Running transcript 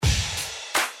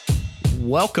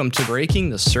Welcome to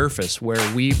Breaking the Surface,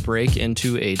 where we break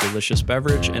into a delicious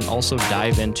beverage and also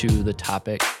dive into the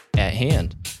topic at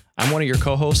hand. I'm one of your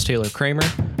co-hosts, Taylor Kramer.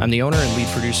 I'm the owner and lead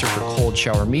producer for Cold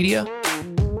Shower Media.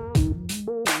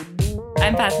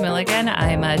 I'm Beth Milligan.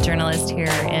 I'm a journalist here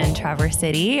in Traverse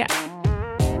City.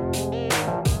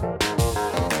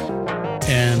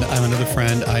 And I'm another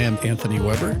friend. I am Anthony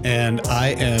Weber, and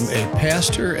I am a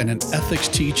pastor and an ethics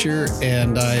teacher,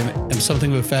 and I am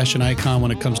something of a fashion icon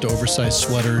when it comes to oversized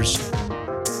sweaters.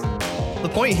 The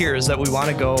point here is that we want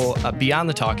to go beyond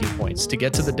the talking points to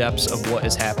get to the depths of what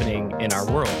is happening in our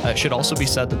world. It should also be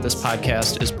said that this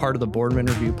podcast is part of the Boardman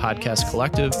Review Podcast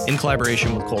Collective in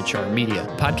collaboration with Cold Shower Media.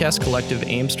 The Podcast Collective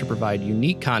aims to provide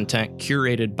unique content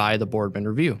curated by the Boardman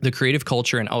Review, the creative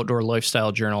culture and outdoor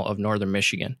lifestyle journal of Northern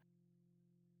Michigan.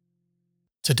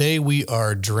 Today we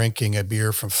are drinking a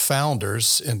beer from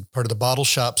Founders in part of the Bottle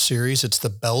Shop series. It's the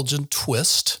Belgian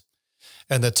Twist.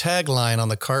 And the tagline on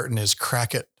the carton is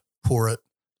 "Crack it, pour it,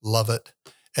 love it,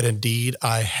 and indeed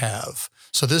I have."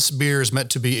 So this beer is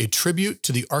meant to be a tribute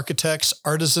to the architects,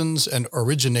 artisans, and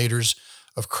originators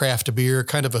of craft beer,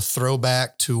 kind of a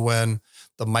throwback to when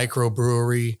the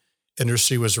microbrewery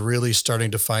industry was really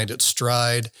starting to find its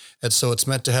stride. And so it's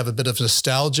meant to have a bit of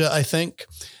nostalgia, I think.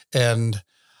 And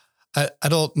I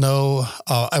don't know.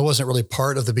 I wasn't really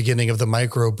part of the beginning of the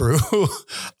microbrew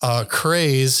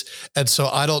craze. And so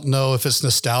I don't know if it's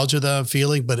nostalgia that I'm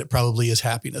feeling, but it probably is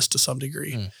happiness to some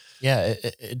degree. Yeah,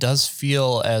 it does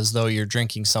feel as though you're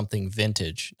drinking something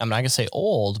vintage. I'm not going to say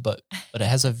old, but it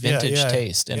has a vintage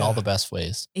taste in all the best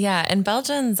ways. Yeah, and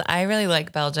Belgians, I really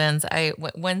like Belgians.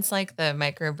 Once like the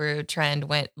microbrew trend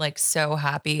went like so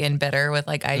happy and bitter with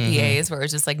like IPAs where it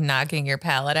was just like knocking your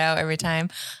palate out every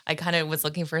time. I kind of was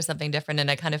looking for something different,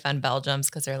 and I kind of found Belgians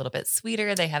because they're a little bit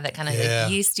sweeter. They have that kind of like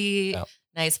yeasty,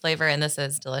 nice flavor, and this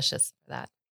is delicious for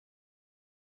that.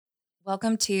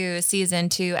 Welcome to season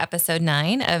 2, episode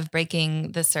 9 of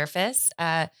Breaking the Surface.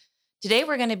 Today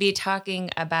we're going to be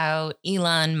talking about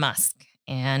Elon Musk.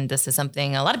 And this is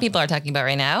something a lot of people are talking about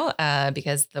right now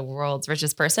because the world's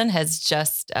richest person has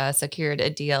just secured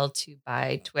a deal to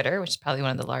buy Twitter, which is probably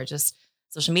one of the largest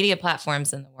social media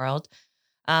platforms in the world.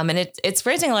 And it's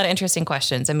raising a lot of interesting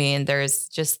questions. I mean, there's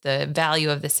just the value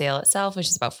of the sale itself, which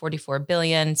is about $44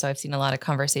 billion. So I've seen a lot of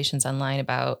conversations online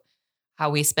about how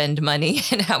we spend money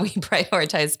and how we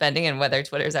prioritize spending and whether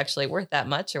Twitter is actually worth that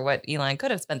much or what Elon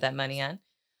could have spent that money on.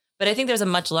 But I think there's a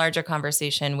much larger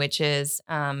conversation, which is,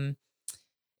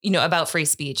 about free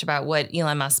speech, about what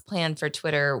Elon Musk's plan for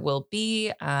Twitter will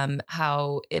be,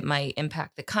 how it might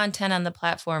impact the content on the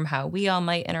platform, how we all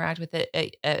might interact with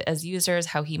it as users,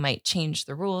 how he might change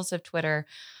the rules of Twitter,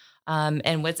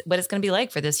 and what it's going to be like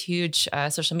for this huge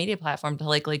social media platform to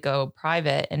likely go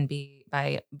private and be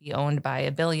owned by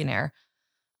a billionaire.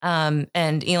 And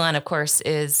Elon, of course,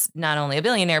 is not only a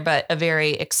billionaire, but a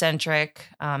very eccentric,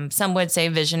 some would say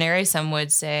visionary, some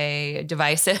would say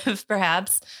divisive,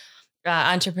 perhaps,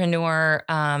 entrepreneur.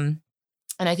 And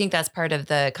I think that's part of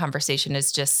the conversation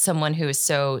is just someone who is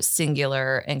so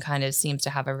singular and kind of seems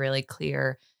to have a really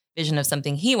clear vision of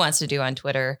something he wants to do on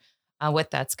Twitter,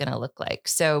 what that's going to look like.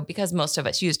 So because most of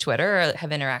us use Twitter or have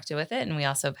interacted with it, and we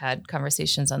also have had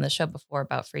conversations on the show before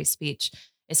about free speech,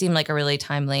 it seemed like a really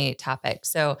timely topic.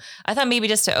 So I thought maybe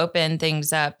just to open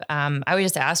things up, I would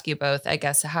just ask you both, I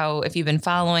guess, if you've been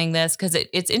following this, because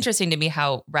it's interesting to me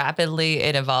how rapidly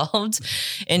it evolved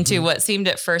into what seemed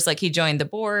at first like he joined the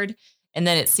board. And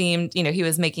then it seemed, he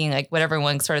was making like what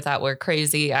everyone sort of thought were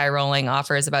crazy eye-rolling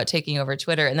offers about taking over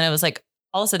Twitter. And then it was like,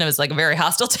 all of a sudden it was like a very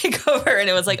hostile takeover. And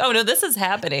it was like, oh no, this is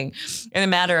happening in a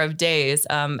matter of days.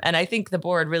 And I think the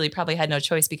board really probably had no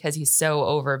choice because he's so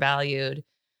overvalued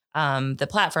the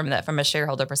platform that from a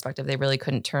shareholder perspective, they really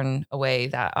couldn't turn away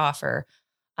that offer.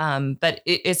 But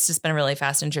it's just been really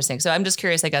fast and interesting. So I'm just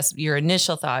curious, I guess, your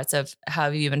initial thoughts of how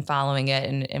have you been following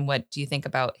it and what do you think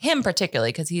about him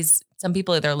particularly? Because some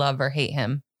people either love or hate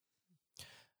him.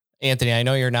 Anthony, I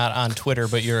know you're not on Twitter,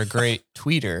 but you're a great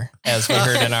tweeter, as we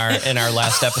heard in our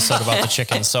last episode about the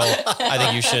chicken. So I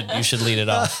think you should lead it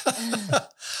off.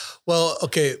 Well,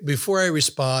 okay, before I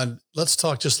respond, let's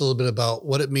talk just a little bit about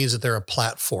what it means that they're a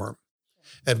platform.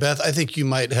 And Beth, I think you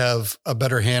might have a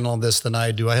better handle on this than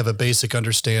I do. I have a basic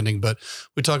understanding, but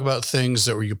we talk about things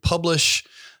that where you publish,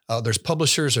 there's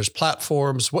publishers, there's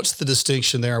platforms. What's the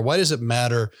distinction there? Why does it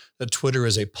matter that Twitter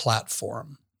is a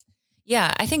platform?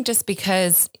 Yeah, I think just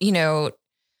because,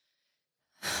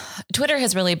 Twitter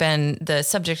has really been the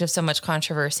subject of so much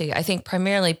controversy. I think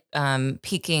primarily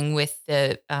peaking with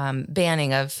the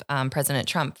banning of President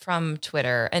Trump from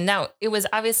Twitter. And now it was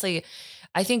obviously,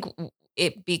 I think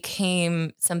it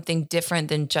became something different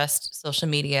than just social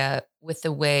media with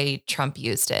the way Trump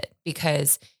used it,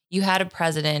 because you had a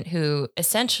president who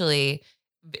essentially,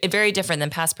 very different than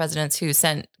past presidents who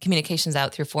sent communications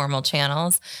out through formal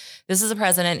channels. This is a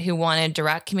president who wanted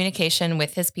direct communication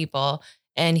with his people,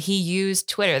 and he used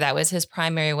Twitter. That was his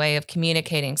primary way of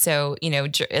communicating. So,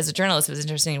 as a journalist, it was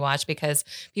interesting to watch because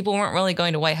people weren't really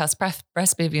going to White House press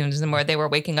briefings anymore. They were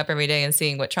waking up every day and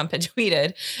seeing what Trump had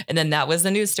tweeted. And then that was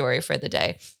the news story for the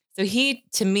day. So he,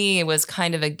 to me, was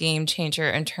kind of a game changer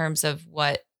in terms of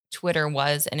what Twitter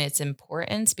was and its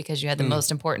importance, because you had the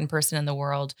most important person in the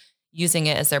world using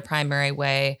it as their primary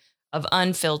way of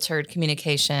unfiltered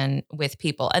communication with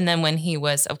people. And then when he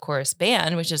was, of course,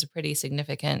 banned, which is a pretty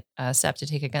significant step to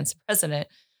take against the president,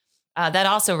 that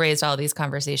also raised all these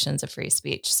conversations of free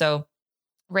speech. So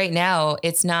right now,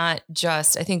 it's not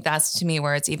just, I think that's to me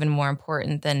where it's even more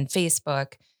important than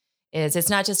Facebook, is it's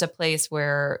not just a place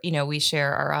where, we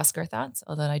share our Oscar thoughts,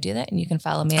 although I do that, and you can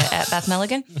follow me at Beth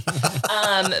Milligan.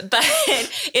 But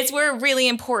it's where really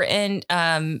important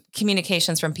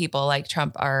communications from people like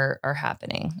Trump are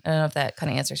happening. I don't know if that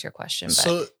kind of answers your question.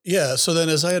 But. So then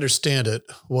as I understand it,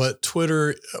 what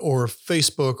Twitter or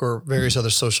Facebook or various other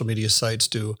social media sites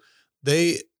do,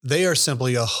 they are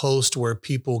simply a host where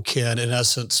people can, in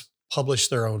essence, publish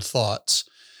their own thoughts.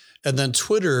 And then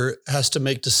Twitter has to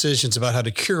make decisions about how to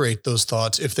curate those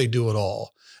thoughts, if they do at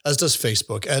all, as does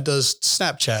Facebook, as does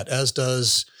Snapchat, as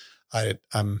does,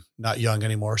 I'm not young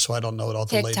anymore, so I don't know what all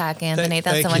the TikTok, Anthony,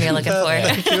 that's the one you're looking for.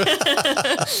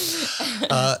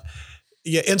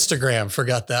 Instagram,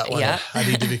 forgot that one. Yeah. I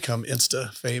need to become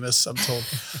Insta famous, I'm told.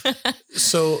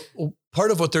 So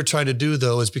part of what they're trying to do,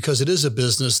 though, is because it is a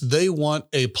business, they want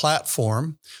a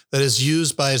platform that is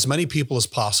used by as many people as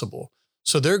possible.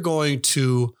 So they're going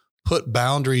to put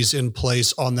boundaries in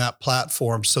place on that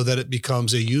platform so that it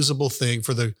becomes a usable thing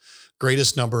for the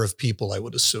greatest number of people, I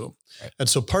would assume. Right. And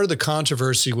so part of the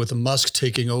controversy with Musk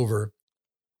taking over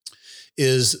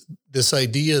is this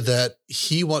idea that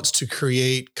he wants to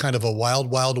create kind of a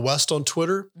wild, wild west on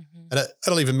Twitter. Mm-hmm. And I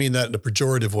don't even mean that in a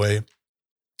pejorative way.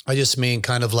 I just mean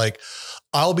kind of like,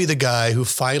 I'll be the guy who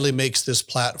finally makes this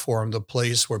platform the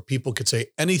place where people could say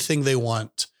anything they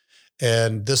want,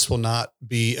 and this will not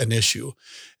be an issue.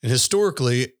 And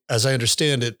historically, as I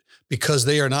understand it, because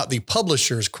they are not the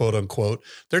publishers, quote unquote,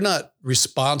 they're not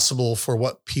responsible for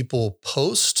what people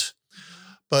post.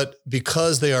 But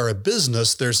because they are a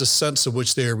business, there's a sense in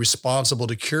which they are responsible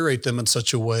to curate them in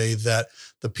such a way that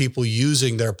the people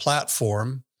using their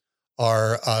platform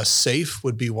are safe,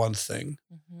 would be one thing.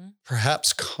 Mm-hmm.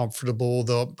 Perhaps comfortable,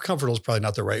 though comfortable is probably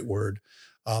not the right word.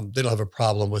 They don't have a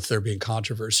problem with there being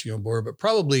controversy on board, but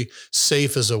probably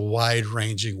safe is a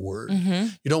wide-ranging word. Mm-hmm.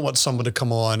 You don't want someone to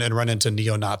come on and run into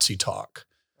neo-Nazi talk,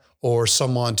 or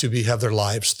someone to have their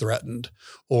lives threatened,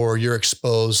 or you're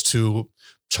exposed to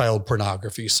child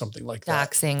pornography, something like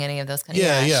that. Doxing, any of those kind of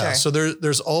things. Yeah. Sure. So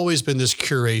there's always been this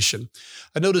curation.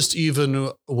 I noticed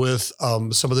even with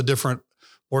some of the different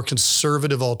more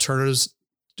conservative alternatives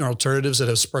that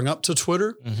have sprung up to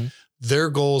Twitter, mm-hmm.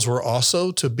 Their goals were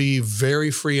also to be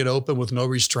very free and open with no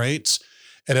restraints.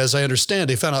 And as I understand,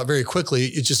 they found out very quickly,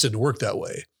 it just didn't work that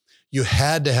way. You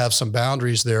had to have some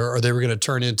boundaries there, or they were going to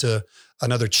turn into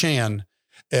another Chan.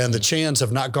 And the Chans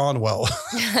have not gone well.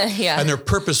 Yeah. And they're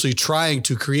purposely trying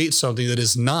to create something that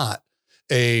is not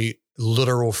a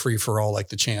literal free-for-all like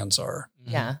the Chans are.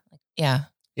 Yeah. Yeah.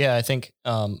 Yeah. I think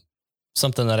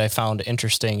something that I found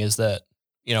interesting is that,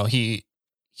 he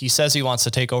says he wants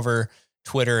to take over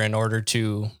Twitter in order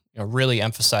to really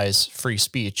emphasize free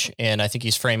speech. And I think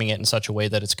he's framing it in such a way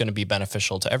that it's going to be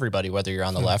beneficial to everybody, whether you're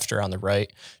on the left or on the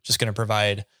right, just going to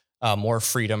provide more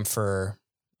freedom for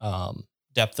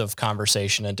depth of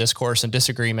conversation and discourse and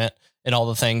disagreement and all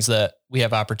the things that we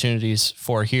have opportunities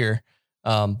for here.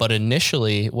 But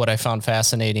initially what I found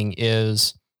fascinating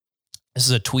is, this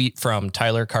is a tweet from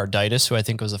Tyler Carditis, who I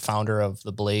think was the founder of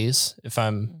The Blaze, if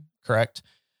I'm correct.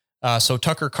 So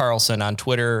Tucker Carlson on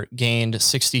Twitter gained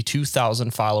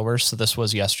 62,000 followers. So this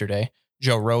was yesterday.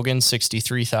 Joe Rogan,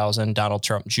 63,000. Donald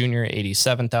Trump Jr.,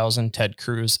 87,000. Ted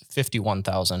Cruz,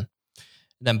 51,000.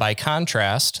 Then by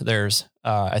contrast, there's,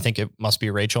 I think it must be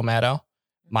Rachel Maddow,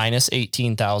 minus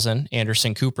 18,000.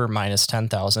 Anderson Cooper, minus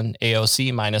 10,000.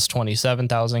 AOC, minus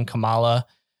 27,000. Kamala,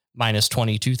 minus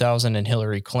 22,000. And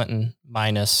Hillary Clinton,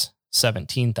 minus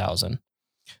 17,000.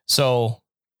 So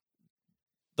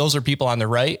those are people on the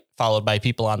right, followed by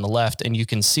people on the left. And you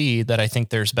can see that I think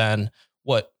there's been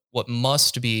what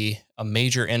must be a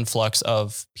major influx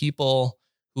of people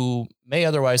who may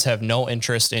otherwise have no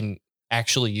interest in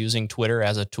actually using Twitter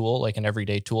as a tool, like an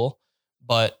everyday tool,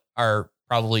 but are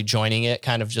probably joining it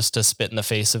kind of just to spit in the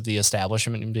face of the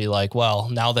establishment and be like, well,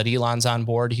 now that Elon's on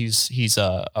board, he's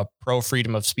a pro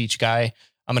freedom of speech guy.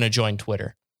 I'm going to join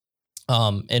Twitter.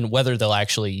 And whether they'll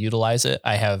actually utilize it,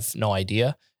 I have no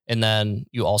idea. And then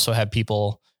you also have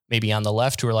people maybe on the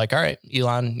left who are like, all right,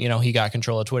 Elon, he got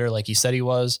control of Twitter like he said he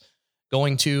was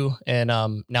going to, and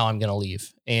now I'm going to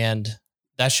leave. And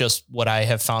that's just what I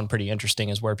have found pretty interesting,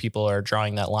 is where people are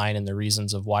drawing that line and the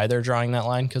reasons of why they're drawing that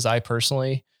line. Because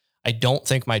I don't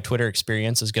think my Twitter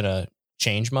experience is going to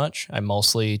change much. I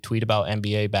mostly tweet about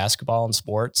NBA basketball and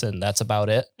sports, and that's about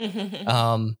it.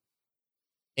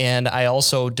 And I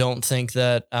also don't think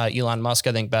that Elon Musk,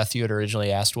 I think Beth, you had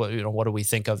originally asked what do we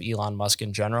think of Elon Musk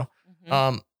in general?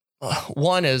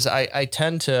 One is I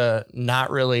tend to not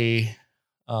really,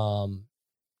 I don't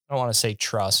want to say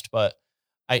trust, but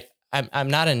I'm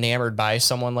not enamored by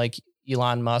someone like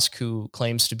Elon Musk, who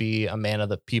claims to be a man of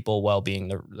the people while being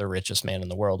the richest man in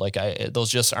the world. Like those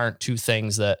just aren't two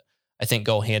things that I think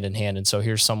go hand in hand. And so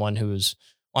here's someone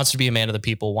wants to be a man of the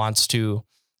people, wants to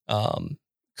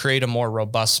create a more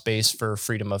robust space for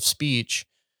freedom of speech.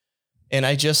 And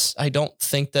I don't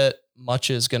think that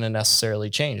much is going to necessarily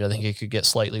change. I think it could get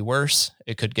slightly worse.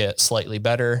 It could get slightly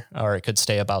better, or it could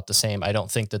stay about the same. I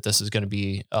don't think that this is going to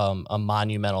be a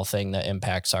monumental thing that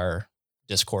impacts our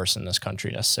discourse in this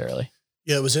country necessarily.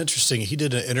 Yeah, it was interesting. He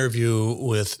did an interview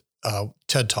with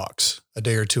TED Talks a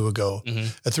day or two ago. Mm-hmm.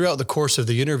 And throughout the course of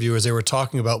the interview, as they were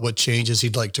talking about what changes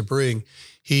he'd like to bring,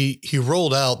 he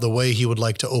rolled out the way he would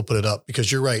like to open it up.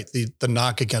 Because you're right, the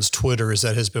knock against Twitter is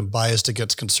that it has been biased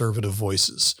against conservative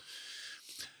voices.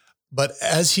 But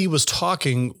as he was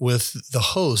talking with the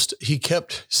host, he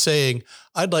kept saying,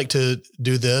 I'd like to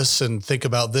do this and think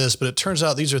about this. But it turns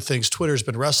out these are things Twitter's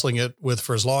been wrestling with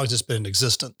for as long as it's been in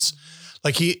existence.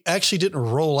 Like, he actually didn't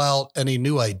roll out any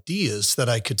new ideas that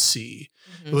I could see.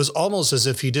 Mm-hmm. It was almost as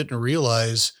if he didn't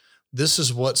realize this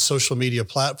is what social media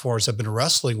platforms have been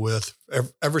wrestling with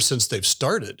ever since they've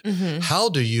started. Mm-hmm. How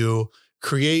do you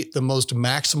create the most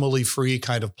maximally free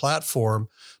kind of platform,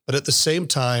 but at the same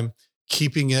time,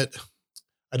 keeping it,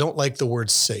 I don't like the word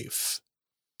safe,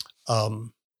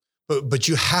 but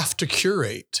you have to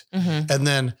curate. Mm-hmm. And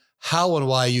then how and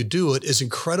why you do it is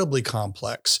incredibly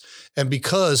complex. And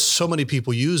because so many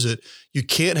people use it, you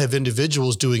can't have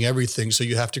individuals doing everything. So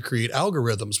you have to create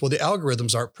algorithms. Well, the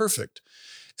algorithms aren't perfect,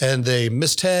 and they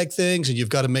mistag things, and you've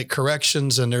got to make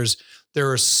corrections. And there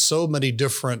are so many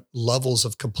different levels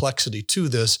of complexity to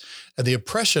this. And the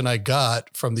impression I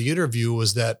got from the interview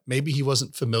was that maybe he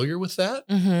wasn't familiar with that,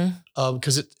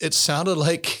 because it sounded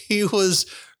like he was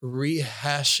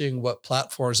rehashing what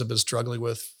platforms have been struggling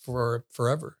with for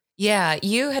forever. Yeah,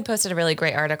 you had posted a really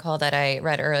great article that I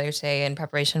read earlier today in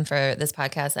preparation for this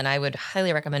podcast, and I would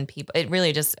highly recommend people. It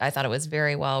really I thought it was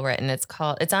very well written. It's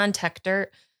on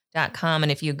techdirt.com.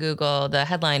 And if you Google, the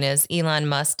headline is Elon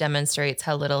Musk demonstrates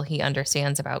how little he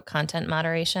understands about content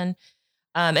moderation.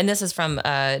 And this is from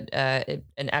an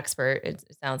expert. It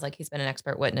sounds like he's been an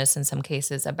expert witness in some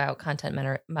cases about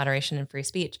content moderation and free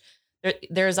speech.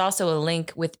 There's also a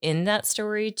link within that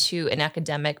story to an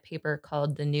academic paper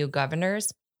called The New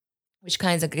Governors, which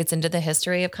kind of gets into the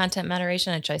history of content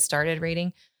moderation, which I started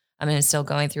reading. I'm still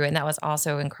going through it. And that was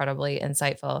also incredibly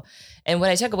insightful. And what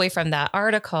I took away from that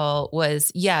article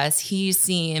was, yes, he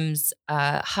seems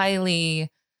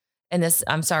highly, and this,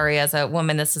 I'm sorry, as a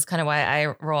woman, this is kind of why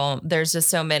I roll. There's just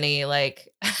so many, like,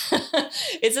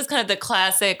 it's just kind of the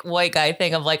classic white guy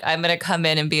thing of like, I'm going to come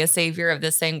in and be a savior of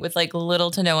this thing with like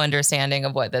little to no understanding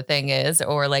of what the thing is,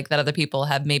 or like that other people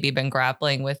have maybe been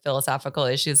grappling with philosophical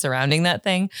issues surrounding that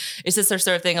thing. It's just their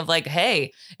sort of thing of like,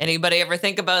 hey, anybody ever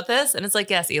think about this? And it's like,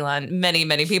 yes, Elon, many,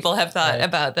 many people have thought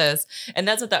about this. And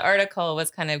that's what the article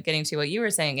was kind of getting to. What you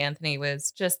were saying, Anthony,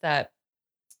 was just that,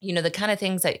 you know, the kind of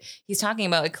things that he's talking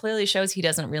about, it clearly shows he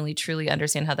doesn't really truly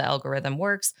understand how the algorithm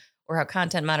works or how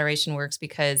content moderation works,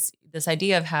 because this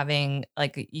idea of having,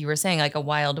 like you were saying, like a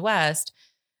Wild West,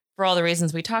 for all the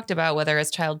reasons we talked about, whether it's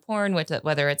child porn,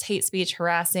 whether it's hate speech,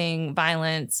 harassing,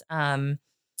 violence.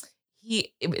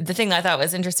 The thing that I thought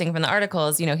was interesting from the article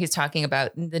is, you know, he's talking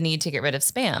about the need to get rid of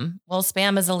spam. Well,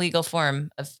 spam is a legal form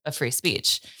of free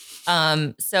speech.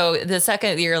 So the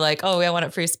second you're like, oh, I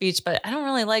want free speech, but I don't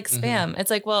really like spam. Mm-hmm.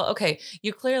 It's like, well, okay,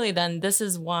 you clearly then, this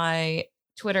is why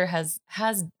Twitter has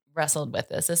wrestled with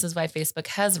this. This is why Facebook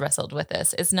has wrestled with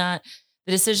this. It's not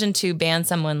the decision to ban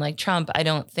someone like Trump. I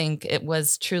don't think it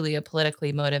was truly a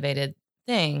politically motivated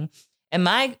thing. And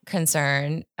my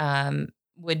concern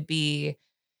would be,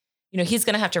 he's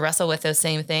going to have to wrestle with those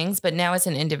same things, but now it's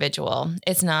an individual.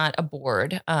 It's not a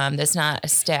board. It's not a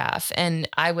staff. And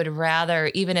I would rather,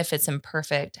 even if it's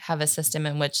imperfect, have a system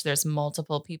in which there's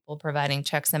multiple people providing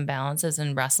checks and balances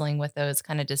and wrestling with those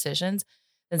kind of decisions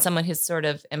than someone who's sort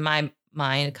of, in my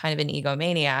mind, kind of an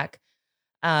egomaniac,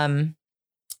 and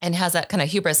has that kind of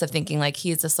hubris of thinking like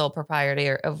he's the sole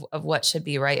proprietor of what should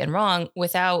be right and wrong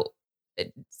without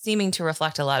seeming to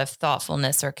reflect a lot of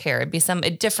thoughtfulness or care. It'd be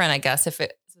different, I guess, if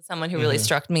it someone who really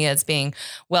struck me as being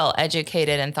well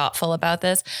educated and thoughtful about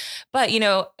this. But,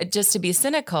 just to be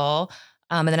cynical,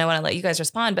 and then I want to let you guys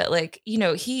respond, but like,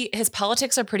 his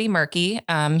politics are pretty murky.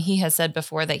 He has said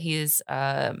before that he's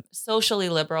socially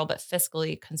liberal, but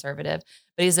fiscally conservative,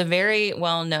 but he's a very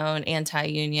well-known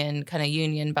anti-union kind of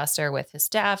union buster with his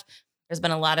staff. There's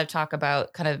been a lot of talk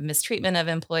about kind of mistreatment of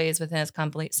employees within his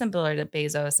company, similar to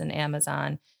Bezos and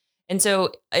Amazon. And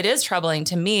so it is troubling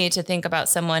to me to think about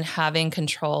someone having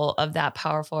control of that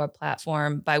powerful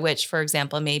platform by which, for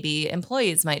example, maybe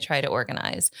employees might try to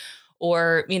organize,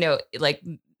 or, like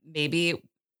maybe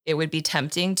it would be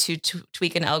tempting to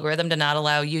tweak an algorithm to not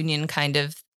allow union kind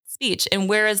of speech. And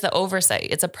where is the oversight?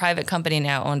 It's a private company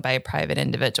now owned by a private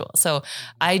individual. So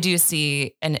I do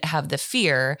see and have the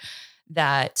fear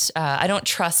that I don't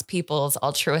trust people's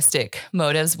altruistic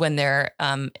motives when they're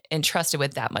entrusted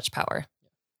with that much power.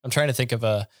 I'm trying to think of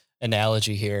a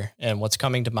analogy here. And what's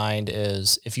coming to mind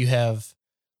is if you have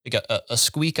like a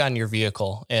squeak on your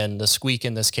vehicle, and the squeak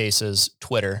in this case is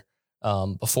Twitter,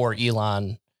 before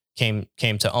Elon came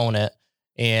to own it.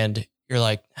 And you're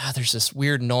like, there's this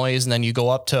weird noise. And then you go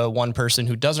up to one person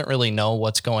who doesn't really know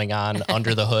what's going on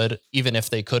under the hood. Even if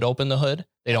they could open the hood,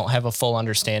 they don't have a full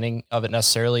understanding of it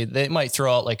necessarily. They might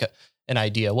throw out like an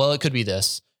idea. Well, it could be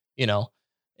this,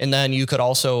 and then you could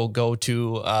also go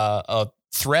to a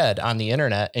thread on the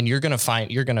internet, and you're going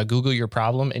to Google your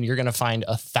problem, and you're going to find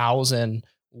 1,000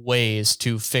 ways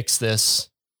to fix this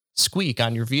squeak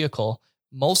on your vehicle,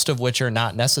 most of which are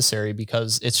not necessary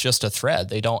because it's just a thread.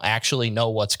 They don't actually know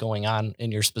what's going on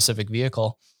in your specific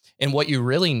vehicle. And what you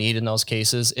really need in those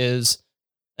cases is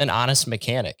an honest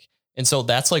mechanic. And so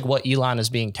that's like what Elon is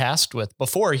being tasked with.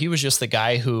 Before, he was just the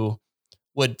guy who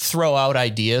would throw out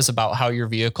ideas about how your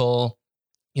vehicle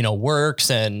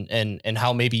works and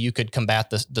how maybe you could combat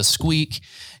the squeak.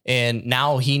 And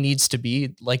now he needs to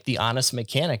be like the honest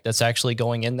mechanic that's actually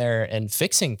going in there and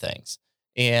fixing things.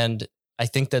 And I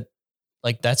think that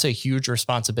like, that's a huge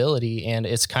responsibility. And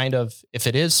it's kind of, if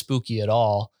it is spooky at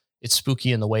all, it's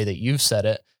spooky in the way that you've said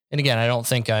it. And again, I don't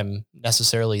think I'm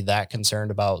necessarily that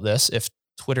concerned about this. If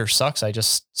Twitter sucks, I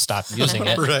just stop using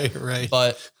it. Right.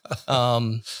 But,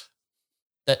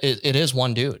 it is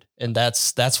one dude. And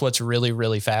that's what's really,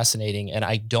 really fascinating. And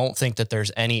I don't think that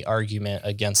there's any argument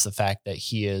against the fact that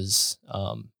he is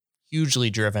hugely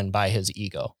driven by his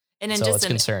ego. And so it's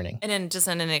concerning. And in just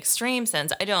in an extreme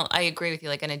sense, I agree with you,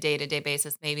 like on a day-to-day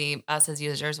basis, maybe us as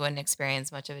users wouldn't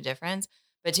experience much of a difference.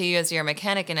 But to use your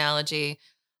mechanic analogy,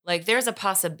 like there's a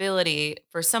possibility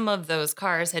for some of those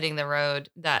cars hitting the road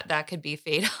that could be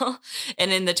fatal.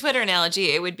 And in the Twitter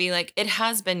analogy, it would be like, it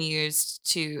has been used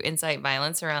to incite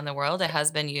violence around the world. It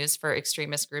has been used for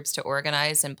extremist groups to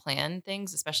organize and plan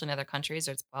things, especially in other countries.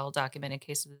 There's well documented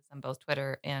cases on both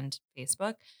Twitter and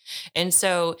Facebook. And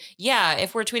so, yeah,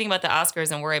 if we're tweeting about the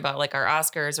Oscars and worry about like our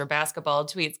Oscars or basketball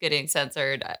tweets getting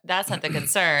censored, that's not the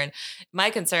concern. My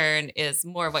concern is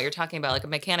more of what you're talking about, like a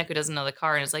mechanic who doesn't know the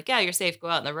car and is like, yeah, you're safe, go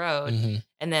out in the road. Mm-hmm.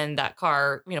 And then that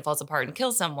car, falls apart and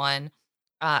kills someone.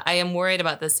 I am worried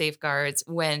about the safeguards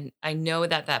when I know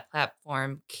that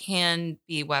platform can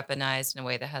be weaponized in a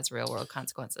way that has real world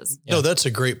consequences. Yeah. No, that's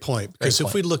a great point. Because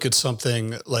if we look at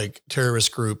something like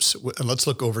terrorist groups, and let's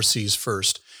look overseas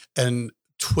first, and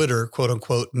Twitter, quote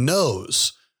unquote,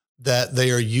 knows that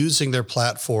they are using their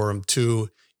platform to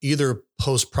either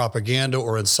post propaganda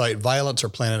or incite violence or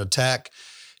plan an attack.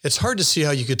 It's hard to see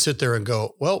how you could sit there and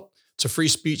go, well, it's a free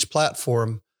speech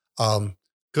platform.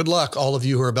 Good luck, all of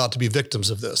you who are about to be victims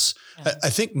of this. Yeah. I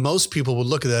think most people would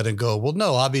look at that and go, well,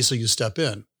 no, obviously you step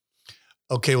in.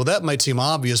 Okay, well, that might seem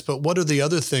obvious, but what are the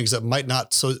other things that might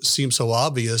not seem so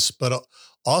obvious, but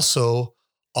also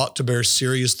ought to bear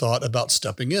serious thought about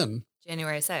stepping in?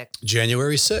 January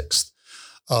 6th.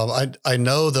 I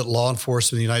know that law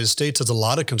enforcement in the United States has a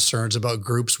lot of concerns about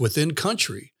groups within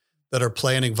country that are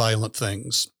planning violent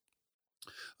things.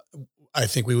 I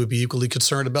think we would be equally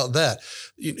concerned about that.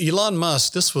 Elon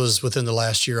Musk, this was within the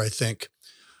last year, I think.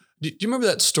 Do you remember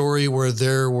that story where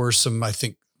there were some, I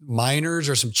think, minors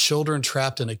or some children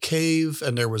trapped in a cave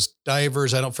and there was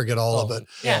divers? I don't forget all of it.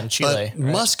 Yeah, in Chile. But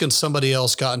Musk and somebody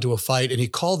else got into a fight and he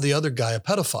called the other guy a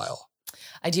pedophile.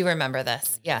 I do remember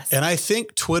this. Yes. And I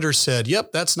think Twitter said,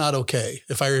 yep, that's not okay,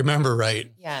 if I remember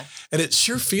right. Yeah. And it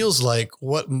sure feels like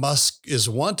what Musk is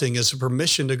wanting is a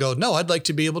permission to go, no, I'd like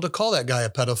to be able to call that guy a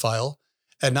pedophile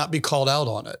and not be called out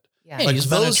on it. Yeah. Hey, he's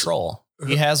been a troll.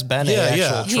 He has been an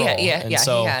actual troll. He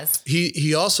has.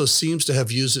 He also seems to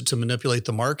have used it to manipulate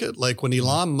the market. Like when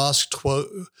Elon Musk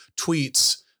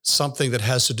tweets something that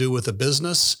has to do with a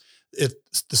business,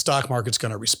 the stock market's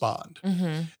going to respond.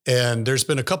 Mm-hmm. And there's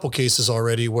been a couple cases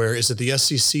already where, is it the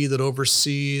SEC that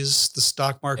oversees the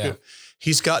stock market? Yeah.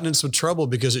 He's gotten in some trouble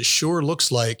because it sure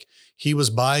looks like he was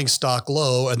buying stock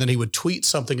low and then he would tweet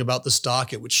something about the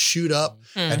stock. It would shoot up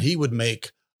and he would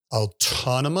make a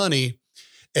ton of money.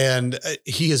 And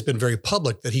he has been very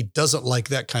public that he doesn't like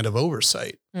that kind of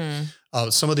oversight.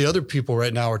 Some of the other people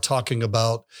right now are talking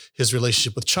about his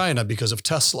relationship with China because of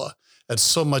Tesla. And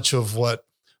so much of what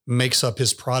makes up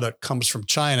his product comes from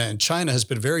China. And China has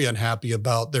been very unhappy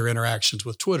about their interactions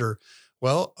with Twitter.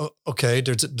 Well, okay,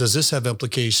 does this have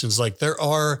implications? Like there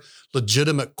are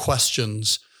legitimate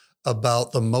questions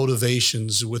about the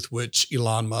motivations with which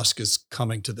Elon Musk is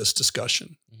coming to this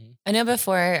discussion. I know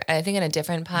before, I think in a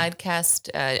different podcast,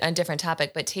 a different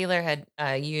topic, but Taylor had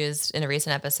used in a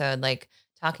recent episode, like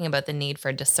talking about the need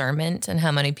for discernment and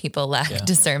how many people lack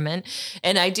discernment.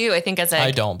 And I think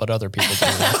I don't, but other people do.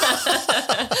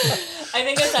 I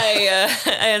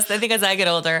think as I get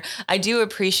older, I do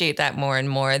appreciate that more and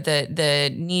more,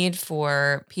 the need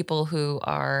for people who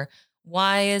are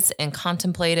wise and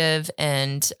contemplative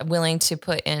and willing to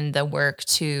put in the work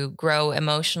to grow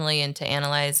emotionally and to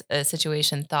analyze a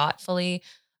situation thoughtfully,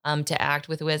 to act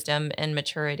with wisdom and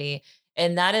maturity.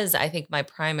 And that is, I think, my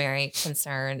primary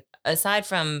concern, aside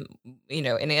from,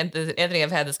 and Anthony,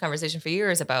 I've had this conversation for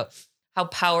years about how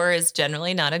power is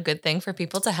generally not a good thing for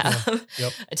people to have. Yeah.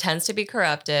 Yep. It tends to be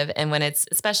corruptive. And when it's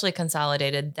especially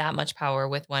consolidated, that much power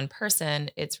with one person,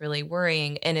 it's really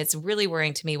worrying. And it's really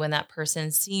worrying to me when that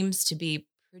person seems to be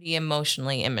pretty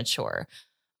emotionally immature.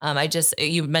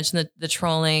 You mentioned the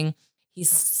trolling. He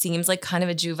seems like kind of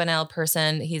a juvenile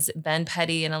person. He's been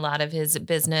petty in a lot of his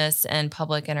business and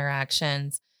public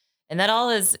interactions. And that all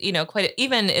is,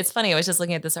 it's funny. I was just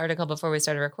looking at this article before we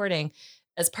started recording.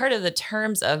 As part of the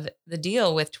terms of the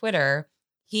deal with Twitter,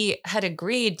 he had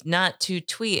agreed not to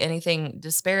tweet anything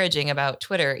disparaging about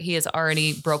Twitter. He has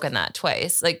already broken that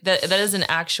twice. Like that is an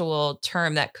actual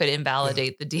term that could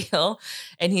invalidate the deal.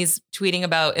 And he's tweeting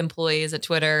about employees at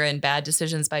Twitter and bad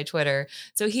decisions by Twitter.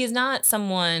 So he's not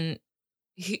someone,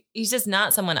 he's just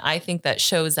not someone I think that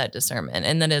shows that discernment.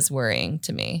 And that is worrying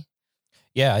to me.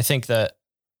 Yeah, I think that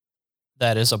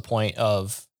is a point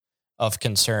of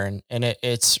concern. And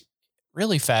it's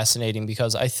really fascinating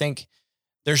because I think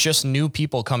there's just new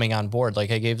people coming on board. Like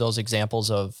I gave those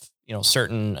examples of,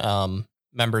 certain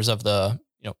members of the,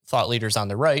 thought leaders on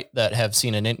the right that have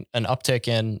seen an uptick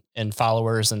in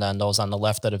followers, and then those on the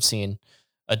left that have seen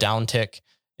a downtick.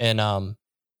 And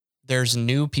there's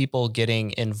new people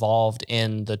getting involved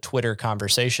in the Twitter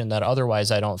conversation that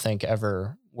otherwise I don't think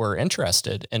ever were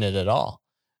interested in it at all.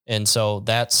 And so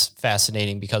that's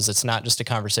fascinating because it's not just a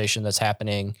conversation that's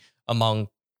happening among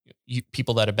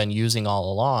people that have been using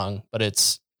all along, but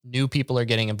it's new people are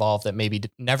getting involved that maybe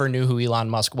never knew who Elon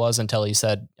Musk was until he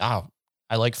said, I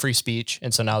like free speech.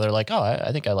 And so now they're like,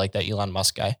 I think I like that Elon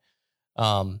Musk guy.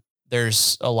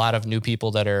 There's a lot of new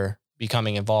people that are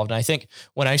becoming involved. And I think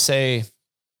when I say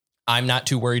I'm not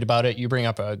too worried about it, you bring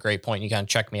up a great point. You kind of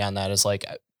check me on that. Is like,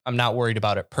 I'm not worried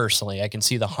about it personally. I can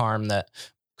see the harm that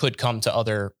could come to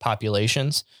other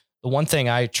populations. The one thing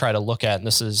I try to look at, and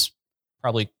this is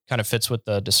probably kind of fits with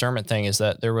the discernment thing, is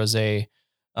that there was this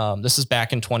is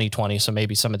back in 2020. So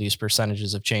maybe some of these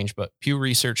percentages have changed, but Pew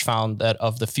Research found that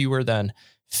of the fewer than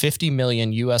 50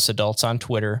 million US adults on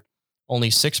Twitter, only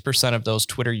 6% of those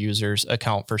Twitter users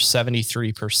account for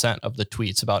 73% of the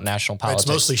tweets about national politics.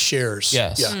 It's mostly shares.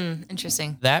 Yes. Yeah.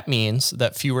 Interesting. That means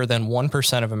that fewer than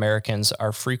 1% of Americans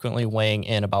are frequently weighing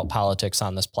in about politics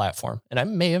on this platform. And I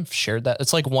may have shared that.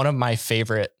 It's like one of my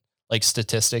favorite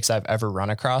statistics I've ever run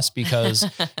across, because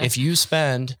if you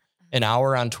spend an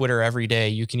hour on Twitter every day,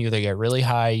 you can either get really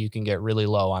high, you can get really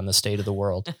low on the state of the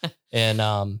world. And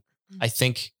I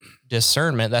think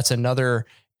discernment, that's another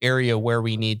area where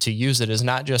we need to use it, is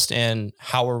not just in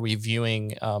how are we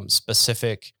viewing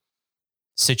specific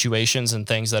situations and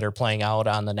things that are playing out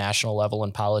on the national level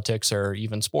in politics or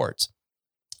even sports,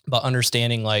 but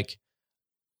understanding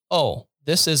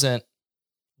this isn't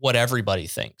what everybody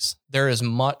thinks. There is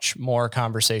much more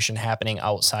conversation happening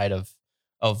outside of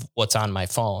what's on my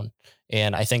phone.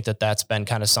 And I think that that's been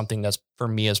kind of something that's, for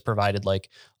me, has provided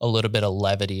a little bit of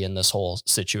levity in this whole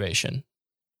situation.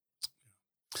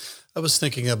 I was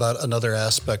thinking about another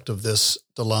aspect of this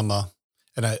dilemma,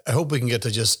 and I hope we can get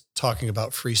to just talking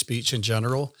about free speech in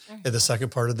general in the second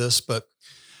part of this. But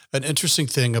an interesting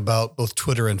thing about both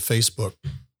Twitter and Facebook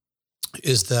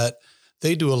is that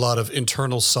they do a lot of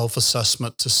internal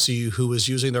self-assessment to see who is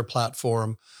using their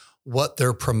platform, what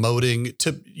they're promoting,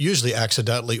 to usually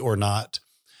accidentally or not.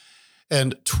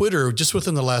 And Twitter, just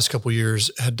within the last couple of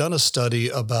years, had done a study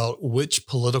about which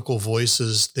political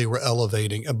voices they were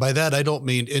elevating. And by that, I don't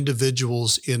mean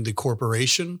individuals in the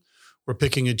corporation were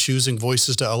picking and choosing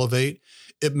voices to elevate.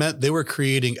 It meant they were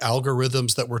creating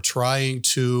algorithms that were trying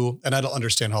to, and I don't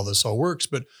understand how this all works,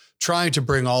 but trying to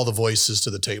bring all the voices to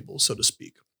the table, so to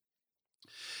speak.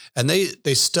 And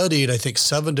they studied, I think,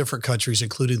 7 different countries,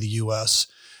 including the US,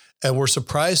 and were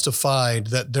surprised to find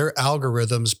that their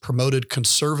algorithms promoted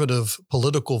conservative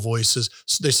political voices.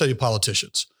 They studied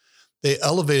politicians. They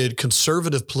elevated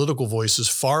conservative political voices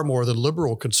far more than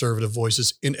liberal conservative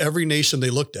voices in every nation they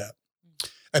looked at.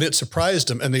 And it surprised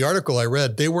them. And the article I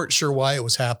read, they weren't sure why it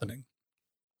was happening.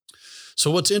 So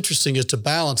what's interesting is to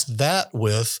balance that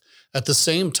with, at the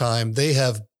same time, they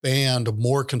have banned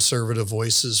more conservative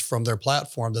voices from their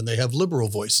platform than they have liberal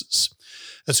voices.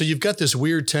 And so you've got this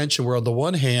weird tension where on the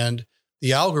one hand, the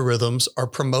algorithms are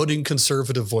promoting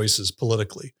conservative voices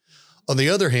politically. On the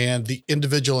other hand, the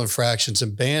individual infractions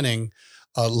and banning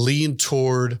lean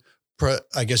toward,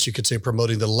 I guess you could say,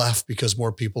 promoting the left because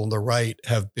more people on the right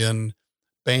have been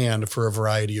banned for a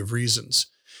variety of reasons.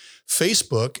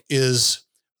 Facebook is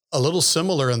a little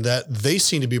similar in that they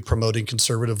seem to be promoting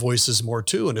conservative voices more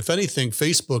too. And if anything,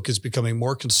 Facebook is becoming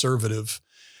more conservative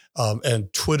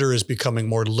and Twitter is becoming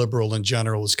more liberal in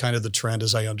general is kind of the trend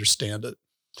as I understand it.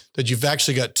 That you've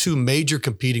actually got 2 major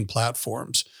competing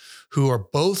platforms who are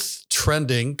both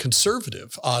trending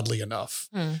conservative, oddly enough.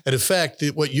 And in fact,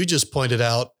 what you just pointed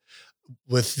out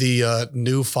with the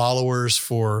new followers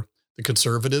for the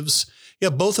conservatives, yeah,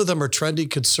 both of them are trending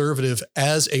conservative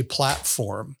as a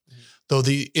platform, though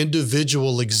the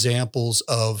individual examples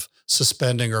of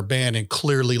suspending or banning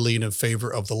clearly lean in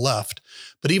favor of the left.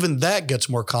 But even that gets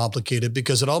more complicated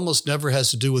because it almost never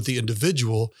has to do with the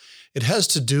individual. It has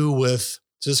to do with,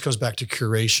 so this comes back to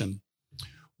curation.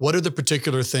 What are the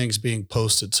particular things being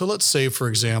posted? So let's say, for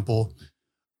example,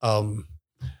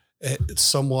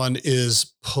 someone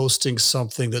is posting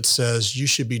something that says you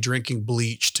should be drinking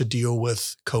bleach to deal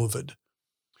with COVID.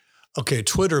 Okay,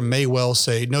 Twitter may well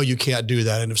say, no, you can't do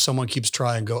that. And if someone keeps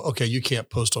trying, go, okay, you can't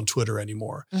post on Twitter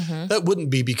anymore. That wouldn't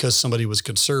be because somebody was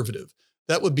conservative.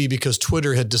 That would be because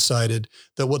Twitter had decided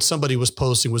that what somebody was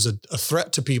posting was a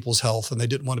threat to people's health and they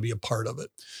didn't want to be a part of it.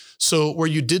 So where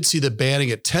you did see the banning,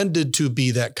 it tended to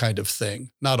be that kind of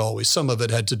thing. Not always. Some of it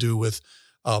had to do with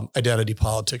identity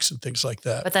politics and things like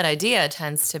that. But that idea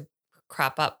tends to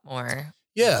crop up more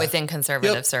within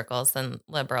conservative circles than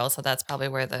liberal. So that's probably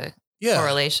where the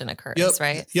correlation occurs,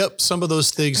 right? Yep. Some of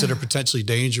those things that are potentially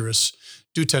dangerous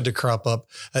do tend to crop up,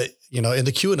 in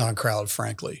the QAnon crowd,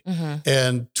 frankly.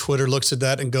 And Twitter looks at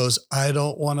that and goes, I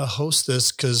don't want to host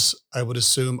this because I would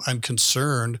assume I'm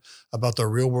concerned about the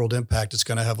real world impact it's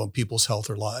going to have on people's health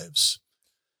or lives.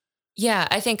 Yeah,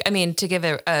 I think, to give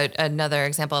another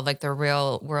example of like the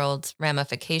real world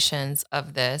ramifications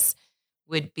of this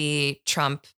would be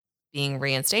Trump being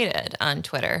reinstated on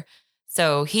Twitter.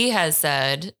 So he has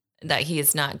said that he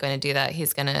is not going to do that.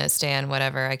 He's going to stay on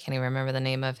whatever. I can't even remember the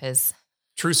name of his.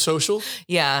 Truth Social?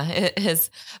 Yeah.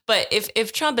 But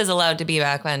if Trump is allowed to be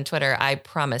back on Twitter, I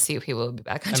promise you he will be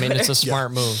back on Twitter. It's a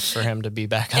smart move for him to be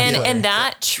back on Twitter. And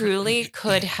that truly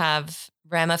could have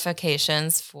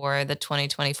ramifications for the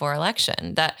 2024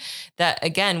 election. That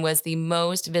again was the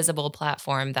most visible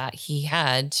platform that he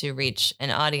had to reach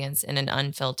an audience in an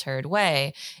unfiltered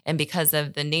way. And because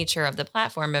of the nature of the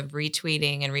platform of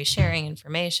retweeting and resharing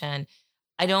information,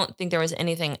 I don't think there was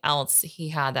anything else he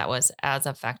had that was as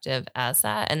effective as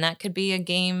that. And that could be a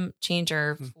game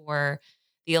changer for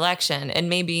the election. And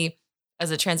maybe as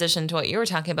a transition to what you were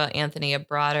talking about, Anthony, a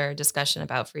broader discussion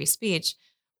about free speech.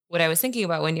 What I was thinking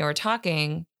about when you were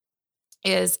talking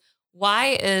is,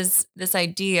 why is this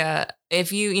idea,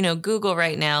 if you Google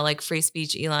right now, like free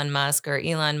speech Elon Musk or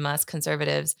Elon Musk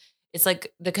conservatives, it's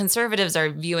like the conservatives are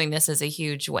viewing this as a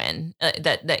huge win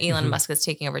that Elon Musk is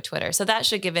taking over Twitter. So that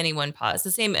should give anyone pause.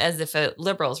 The same as if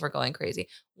liberals were going crazy.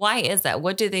 Why is that?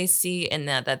 What do they see in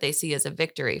that they see as a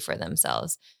victory for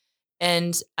themselves?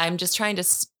 And I'm just trying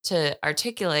to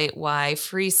articulate why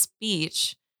free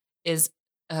speech is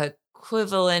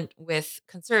equivalent with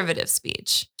conservative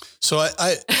speech. So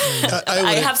I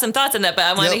have some thoughts on that, but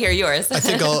I want to hear yours. I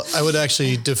think I would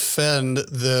actually defend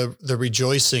the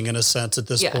rejoicing in a sense at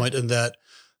this point, in that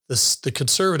the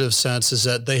conservative sense is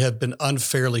that they have been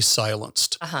unfairly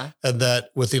silenced. And that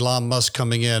with Elon Musk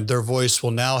coming in, their voice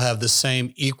will now have the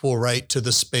same equal right to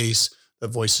the space that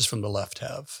voices from the left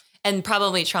have. And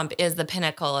probably Trump is the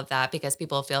pinnacle of that because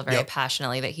people feel very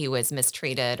passionately that he was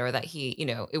mistreated or that he,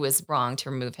 it was wrong to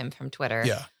remove him from Twitter.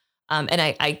 Yeah. And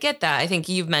I get that. I think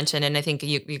you've mentioned, and I think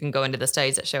you can go into the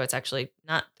studies that show it's actually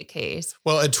not the case.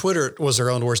 Well, and Twitter was their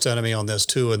own worst enemy on this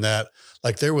too. And that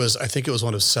I think it was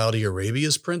one of Saudi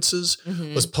Arabia's princes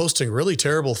was posting really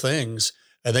terrible things,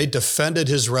 and they defended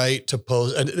his right to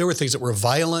post. And there were things that were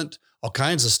violent, all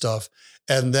kinds of stuff.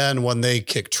 And then when they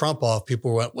kicked Trump off,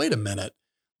 people went, wait a minute.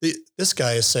 This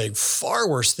guy is saying far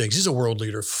worse things. He's a world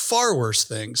leader, far worse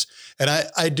things. And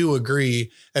I do agree.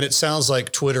 And it sounds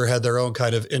like Twitter had their own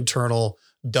kind of internal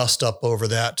dust up over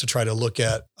that to try to look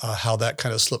at how that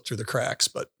kind of slipped through the cracks.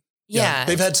 But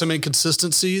they've had some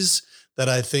inconsistencies that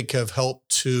I think have helped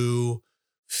to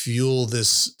fuel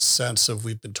this sense of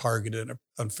we've been targeted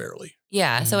unfairly.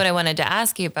 Yeah. So what I wanted to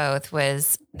ask you both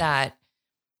was that,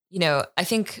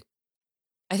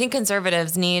 I think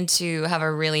conservatives need to have a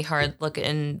really hard look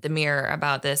in the mirror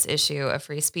about this issue of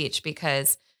free speech,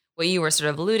 because what you were sort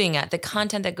of alluding at, the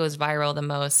content that goes viral the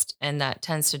most and that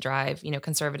tends to drive,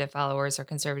 conservative followers or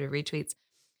conservative retweets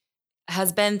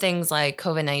has been things like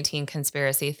COVID-19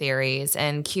 conspiracy theories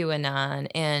and QAnon.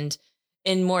 And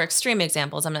in more extreme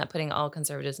examples, I'm not putting all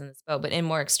conservatives in this boat, but in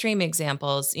more extreme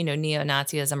examples,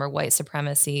 neo-Nazism or white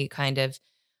supremacy kind of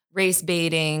race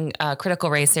baiting,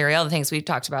 critical race theory, all the things we've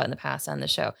talked about in the past on the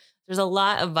show. There's a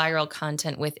lot of viral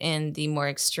content within the more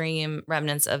extreme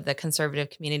remnants of the conservative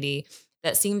community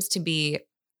that seems to be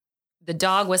the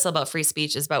dog whistle about free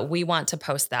speech is about, we want to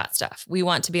post that stuff. We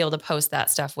want to be able to post that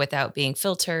stuff without being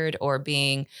filtered or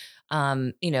being,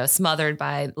 smothered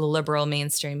by the liberal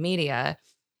mainstream media.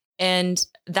 And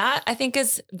that I think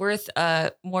is worth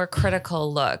a more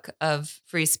critical look of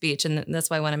free speech. And that's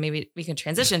why I want to, maybe we can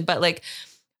transition, but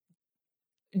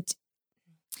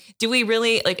do we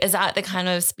really is that the kind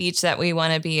of speech that we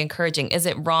want to be encouraging? Is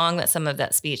it wrong that some of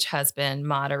that speech has been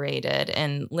moderated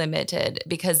and limited?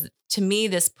 Because to me,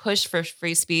 this push for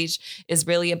free speech is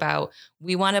really about,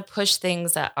 we want to push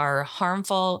things that are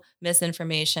harmful,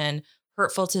 misinformation,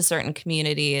 hurtful to certain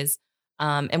communities.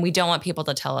 And we don't want people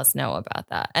to tell us no about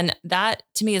that. And that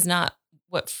to me is not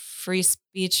what free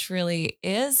speech really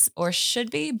is or should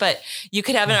be, but you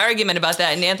could have an argument about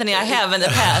that. And Anthony, I have in the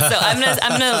past. So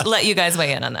I'm going to let you guys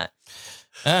weigh in on that.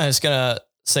 I was going to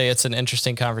say it's an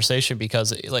interesting conversation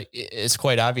because it's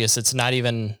quite obvious. It's not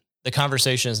even, the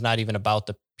conversation is not even about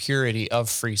the purity of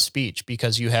free speech,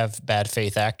 because you have bad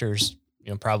faith actors,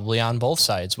 probably on both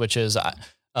sides, which is,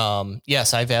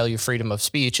 yes, I value freedom of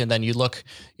speech. And then you look,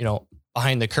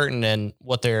 behind the curtain, and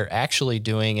what they're actually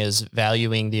doing is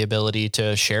valuing the ability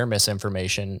to share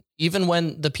misinformation, even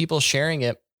when the people sharing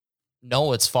it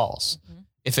know it's false. Mm-hmm.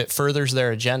 If it furthers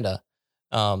their agenda,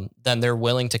 then they're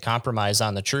willing to compromise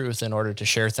on the truth in order to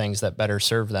share things that better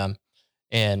serve them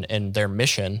and their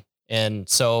mission. And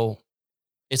so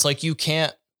it's like, I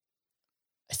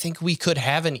think we could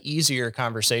have an easier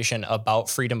conversation about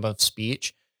freedom of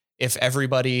speech if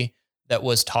everybody that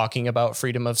was talking about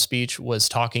freedom of speech was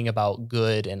talking about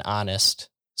good and honest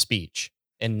speech,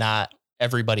 and not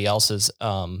everybody else's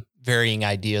varying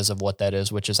ideas of what that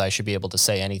is, which is I should be able to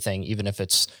say anything, even if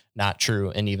it's not true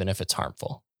and even if it's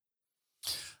harmful.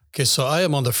 Okay, so I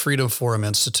am on the Freedom Forum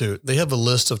Institute. They have a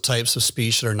list of types of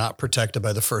speech that are not protected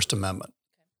by the First Amendment.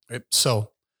 Right?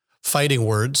 So fighting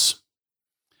words,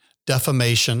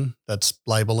 defamation, that's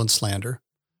libel and slander,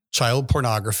 child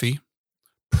pornography,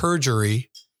 perjury,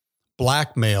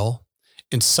 blackmail,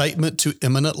 incitement to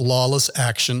imminent lawless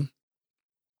action.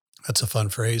 That's a fun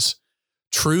phrase.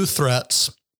 True threats,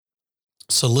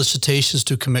 solicitations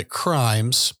to commit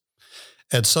crimes,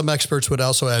 and some experts would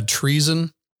also add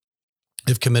treason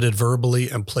if committed verbally,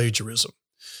 and plagiarism.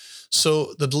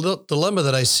 So the dilemma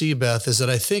that I see, Beth, is that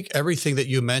I think everything that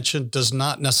you mentioned does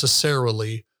not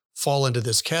necessarily fall into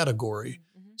this category.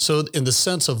 Mm-hmm. So in the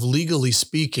sense of legally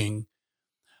speaking,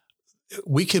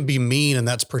 we can be mean and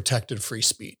that's protected free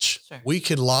speech. Sure. We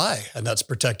can lie and that's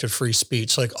protected free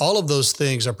speech. Like all of those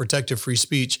things are protected free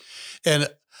speech. And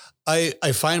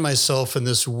I find myself in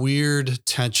this weird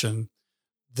tension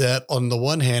that on the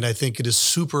one hand, I think it is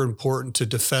super important to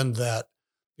defend that,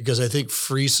 because I think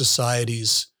free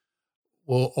societies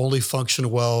will only function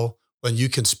well when you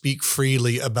can speak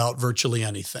freely about virtually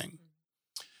anything.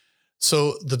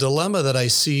 So the dilemma that I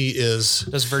see is...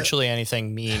 Does virtually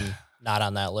anything mean not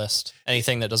on that list?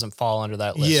 Anything that doesn't fall under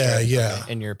that list? Yeah, right? yeah.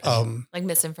 Okay, in your opinion. Like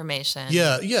misinformation.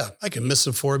 Yeah. I can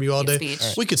misinform you all day.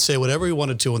 Speech. We could say whatever we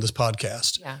wanted to on this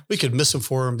podcast. Yeah. We could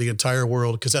misinform the entire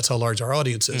world because that's how large our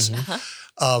audience is.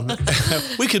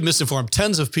 We could misinform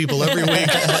tens of people every week.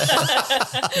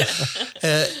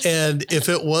 And if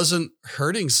it wasn't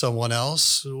hurting someone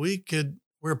else,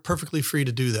 we're perfectly free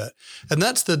to do that. And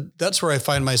that's where I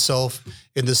find myself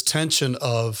in this tension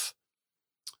of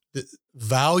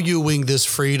valuing this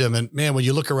freedom. And man, when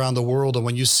you look around the world and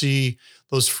when you see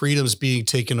those freedoms being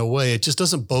taken away, it just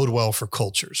doesn't bode well for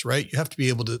cultures, right? You have to be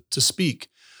able to speak.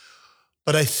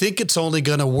 But I think it's only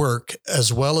going to work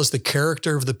as well as the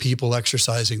character of the people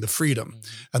exercising the freedom.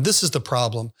 And this is the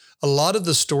problem. A lot of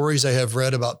the stories I have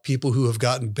read about people who have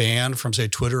gotten banned from, say,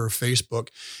 Twitter or Facebook,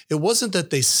 it wasn't that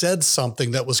they said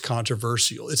something that was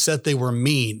controversial. It's that they were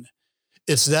mean.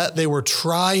 It's that they were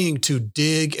trying to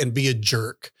dig and be a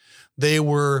jerk. They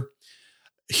were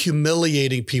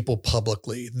humiliating people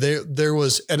publicly. There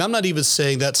was, and I'm not even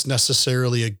saying that's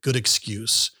necessarily a good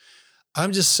excuse.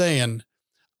 I'm just saying,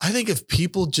 I think if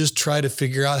people just try to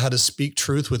figure out how to speak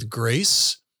truth with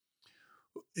grace,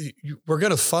 we're going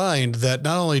to find that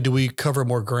not only do we cover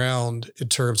more ground in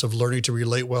terms of learning to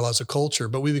relate well as a culture,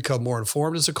 but we become more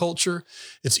informed as a culture.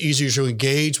 It's easier to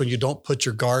engage when you don't put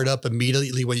your guard up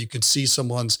immediately when you can see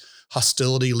someone's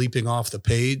hostility leaping off the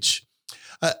page.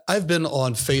 I've been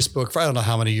on Facebook for I don't know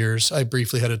how many years. I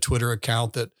briefly had a Twitter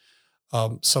account that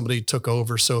somebody took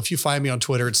over. So if you find me on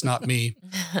Twitter, it's not me.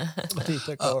 Somebody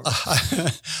took over.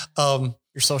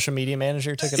 Your social media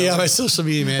manager took it over? Yeah, my social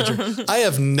media manager. I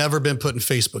have never been put in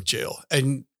Facebook jail.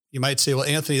 And you might say, well,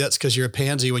 Anthony, that's because you're a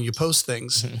pansy when you post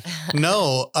things.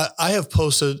 No, I have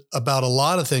posted about a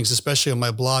lot of things, especially on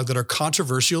my blog, that are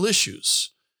controversial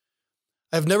issues.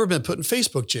 I've never been put in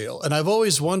Facebook jail. And I've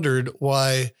always wondered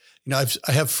why,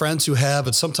 I have friends who have,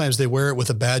 and sometimes they wear it with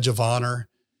a badge of honor.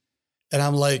 And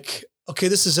I'm like, okay,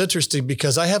 this is interesting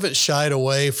because I haven't shied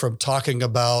away from talking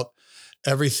about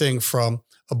everything from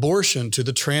abortion to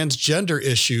the transgender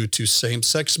issue to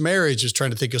same-sex marriage, just trying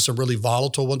to think of some really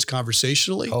volatile ones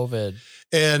conversationally. COVID.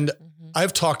 And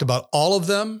I've talked about all of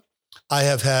them. I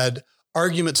have had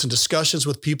arguments and discussions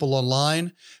with people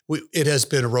online. It has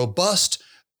been robust.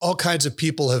 All kinds of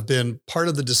people have been part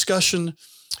of the discussion.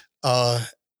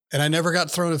 And I never got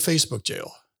thrown in Facebook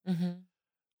jail.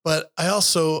 But I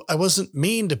wasn't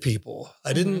mean to people.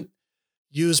 I didn't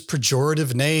use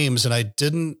pejorative names, and I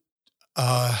didn't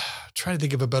try to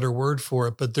think of a better word for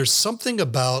it. But there's something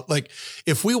about, like,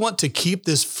 if we want to keep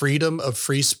this freedom of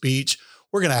free speech,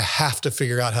 we're going to have to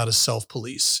figure out how to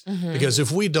self-police. Because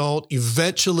if we don't,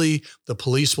 eventually the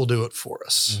police will do it for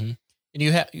us. And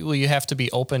you have to be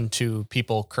open to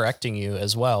people correcting you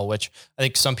as well, which I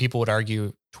think some people would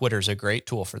argue Twitter's a great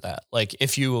tool for that. Like,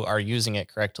 if you are using it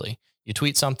correctly, you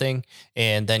tweet something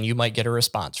and then you might get a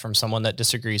response from someone that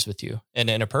disagrees with you. And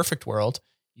in a perfect world,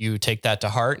 you take that to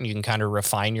heart and you can kind of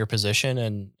refine your position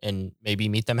and maybe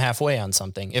meet them halfway on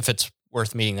something. If it's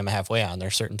worth meeting them halfway on,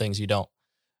 there's certain things you don't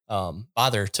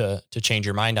bother to change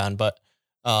your mind on. But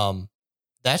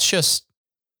that's just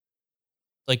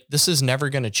like, this is never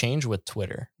going to change with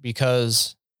Twitter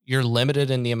because you're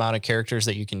limited in the amount of characters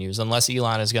that you can use, unless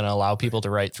Elon is going to allow people to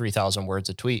write 3,000 words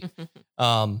a tweet.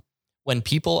 When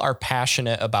people are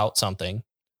passionate about something,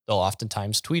 they'll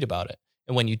oftentimes tweet about it.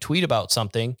 And when you tweet about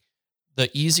something, the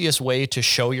easiest way to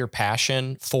show your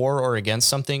passion for or against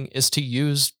something is to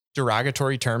use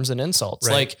derogatory terms and insults.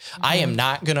 Right. Like, I am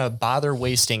not going to bother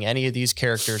wasting any of these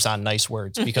characters on nice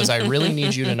words because I really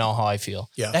need you to know how I feel.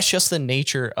 Yeah. That's just the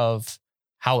nature of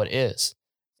how it is.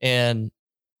 And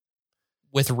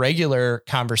with regular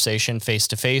conversation face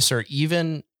to face, or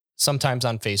even sometimes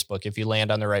on Facebook, if you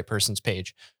land on the right person's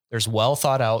page, there's well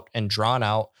thought out and drawn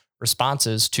out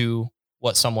responses to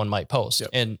what someone might post.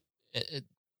 Yep. And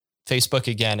Facebook,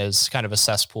 again, is kind of a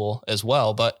cesspool as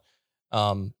well, but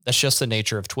that's just the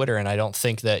nature of Twitter. And I don't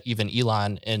think that even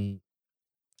Elon in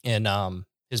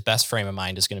his best frame of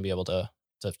mind is going to be able to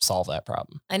solve that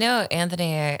problem. I know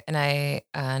Anthony and I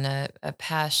on a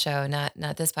past show, not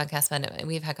this podcast, but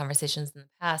we've had conversations in the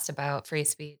past about free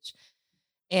speech.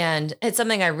 And it's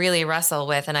something I really wrestle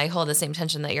with. And I hold the same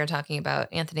tension that you're talking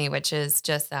about, Anthony, which is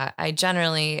just that I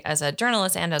generally, as a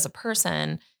journalist and as a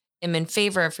person, am in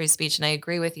favor of free speech. And I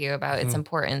agree with you about its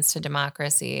importance to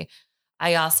democracy.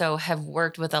 I also have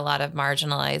worked with a lot of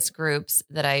marginalized groups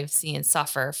that I've seen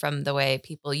suffer from the way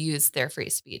people use their free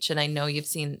speech. And I know you've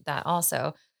seen that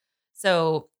also.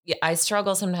 So I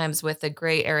struggle sometimes with the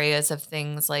gray areas of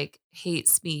things like hate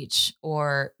speech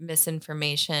or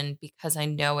misinformation, because I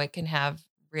know it can have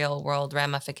real world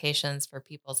ramifications for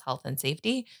people's health and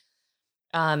safety.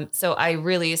 So I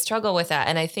really struggle with that.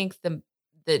 And I think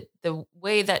the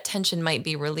way that tension might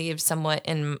be relieved somewhat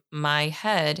in my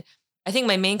head, I think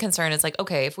my main concern is like,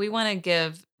 okay, if we want to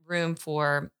give room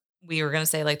for, we were going to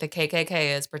say like the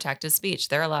KKK is protected speech.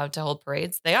 They're allowed to hold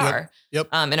parades. They are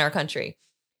in our country.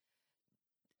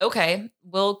 Okay,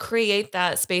 we'll create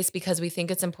that space because we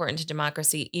think it's important to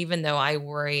democracy, even though I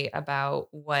worry about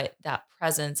what that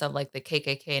presence of like the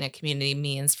KKK in a community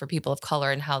means for people of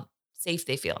color and how safe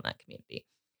they feel in that community.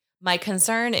 My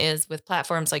concern is with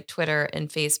platforms like Twitter and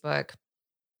Facebook,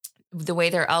 the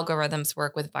way their algorithms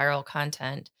work with viral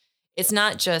content. It's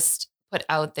not just put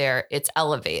out there, it's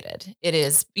elevated. It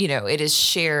is, it is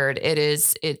shared.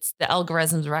 It's the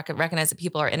algorithms recognize that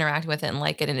people are interacting with it and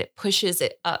like it, and it pushes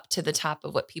it up to the top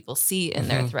of what people see in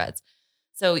their threads.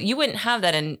 So you wouldn't have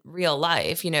that in real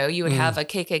life. You would have a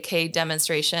KKK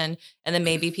demonstration and then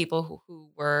maybe people who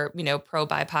were, pro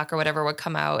BIPOC or whatever would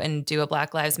come out and do a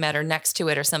Black Lives Matter next to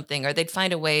it or something, or they'd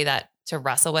find a way to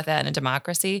wrestle with that in a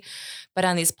democracy. But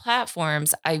on these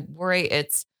platforms, I worry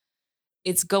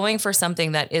it's going for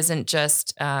something that isn't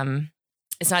just,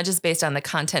 it's not just based on the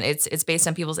content. It's based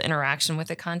on people's interaction with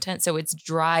the content. So it's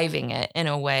driving it in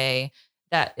a way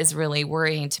that is really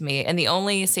worrying to me. And the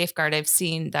only safeguard I've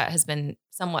seen that has been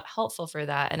somewhat helpful for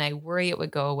that, and I worry it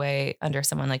would go away under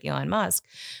someone like Elon Musk,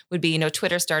 would be,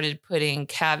 Twitter started putting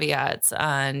caveats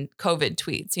on COVID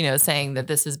tweets, saying that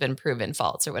this has been proven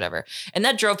false or whatever. And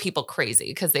that drove people crazy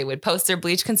because they would post their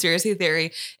bleach conspiracy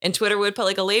theory and Twitter would put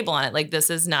like a label on it, like this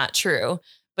is not true,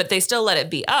 but they still let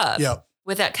it be up. Yep.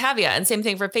 With that caveat. And same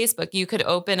thing for Facebook. You could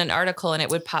open an article and it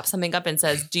would pop something up and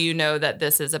says, do you know that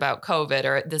this is about COVID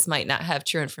or this might not have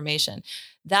true information?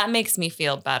 That makes me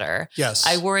feel better. Yes.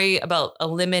 I worry about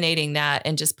eliminating that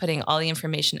and just putting all the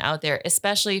information out there,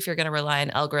 especially if you're going to rely on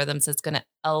algorithms that's going to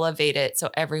elevate it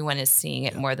so everyone is seeing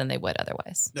it more than they would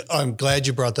otherwise. I'm glad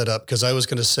you brought that up because I was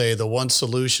going to say the one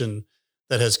solution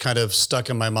that has kind of stuck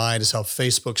in my mind is how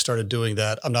Facebook started doing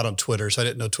that. I'm not on Twitter, so I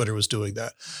didn't know Twitter was doing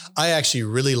that. I actually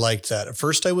really liked that. At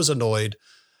first I was annoyed.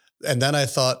 And then I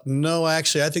thought, no,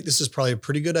 actually, I think this is probably a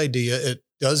pretty good idea. It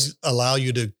does allow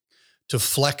you to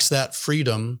flex that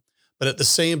freedom. But at the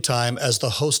same time, as the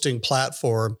hosting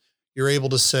platform, you're able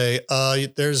to say,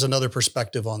 there's another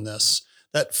perspective on this.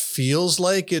 That feels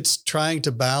like it's trying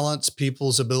to balance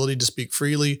people's ability to speak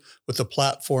freely with the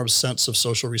platform's sense of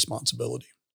social responsibility.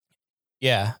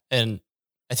 Yeah. And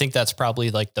I think that's probably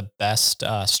like the best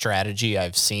strategy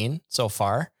I've seen so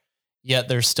far. Yet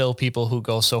there's still people who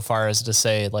go so far as to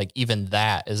say like even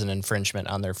that is an infringement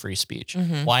on their free speech.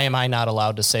 Mm-hmm. Why am I not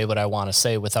allowed to say what I want to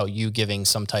say without you giving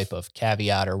some type of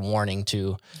caveat or warning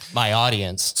to my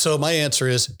audience? So my answer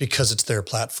is because it's their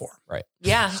platform. Right.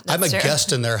 Yeah. I'm a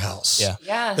guest in their house.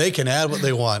 Yeah. They can add what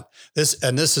they want. This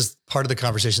is part of the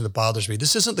conversation that bothers me.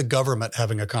 This isn't the government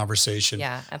having a conversation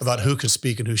about who can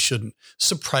speak and who shouldn't.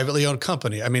 It's a privately owned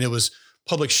company. I mean, it was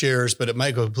public shares, but it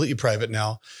might go completely private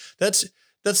now.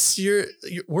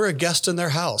 We're a guest in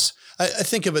their house. I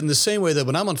think of it in the same way that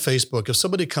when I'm on Facebook, if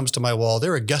somebody comes to my wall,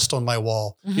 they're a guest on my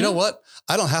wall. Mm-hmm. You know what?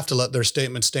 I don't have to let their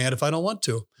statement stand if I don't want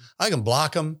to. I can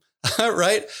block them,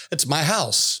 right? It's my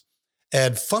house.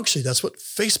 And functionally, that's what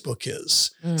Facebook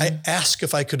is. I asked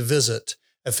if I could visit.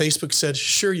 And Facebook said,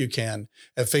 sure you can.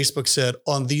 And Facebook said,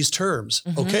 on these terms.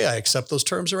 Okay, I accept those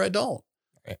terms or I don't.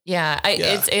 Yeah,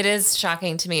 it is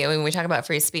shocking to me when we talk about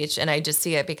free speech, and I just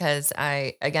see it because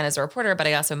I, again, as a reporter, but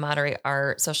I also moderate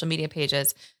our social media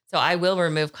pages. So I will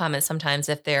remove comments sometimes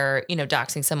if they're,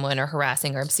 doxing someone or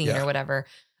harassing or obscene or whatever.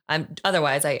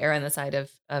 Otherwise, I err on the side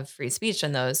of free speech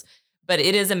in those. But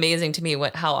it is amazing to me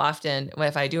how often,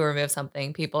 if I do remove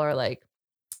something, people are like,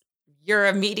 you're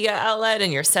a media outlet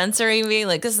and you're censoring me.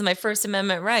 Like, this is my First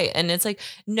Amendment right. And it's like,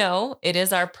 no, it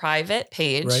is our private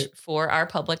page for our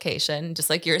publication. Just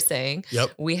like you're saying,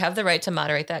 we have the right to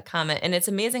moderate that comment. And it's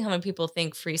amazing how many people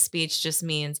think free speech just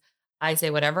means I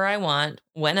say whatever I want,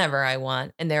 whenever I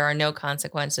want, and there are no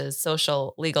consequences,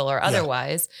 social, legal, or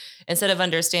otherwise. Instead of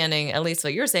understanding, at least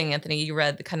what you're saying, Anthony, you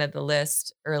read the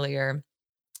list earlier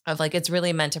of like, it's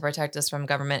really meant to protect us from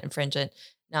government infringement,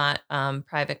 not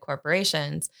private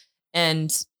corporations.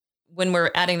 And when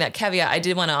we're adding that caveat, I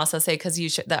did want to also say, because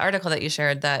the article that you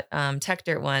shared, that Tech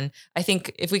Dirt one, I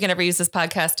think if we can ever use this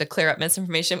podcast to clear up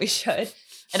misinformation, we should.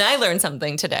 And I learned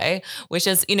something today, which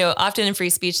is, often in free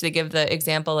speech, they give the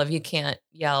example of you can't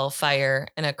yell fire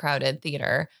in a crowded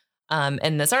theater.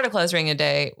 And this article I was reading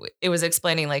today, it was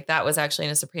explaining like that was actually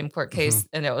in a Supreme Court case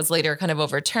and it was later kind of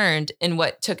overturned. And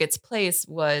what took its place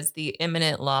was the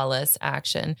imminent lawless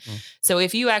action. So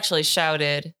if you actually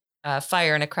shouted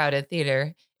fire in a crowded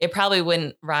theater, it probably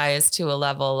wouldn't rise to a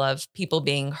level of people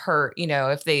being hurt,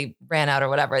 if they ran out or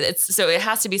whatever. So it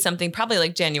has to be something probably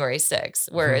like January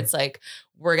 6th, where it's like,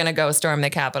 we're going to go storm the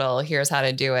Capitol. Here's how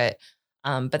to do it.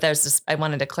 But I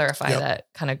wanted to clarify that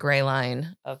kind of gray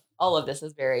line of all of this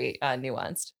is very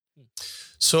nuanced.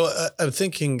 So I'm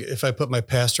thinking, if I put my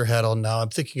pastor hat on now, I'm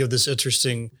thinking of this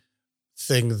interesting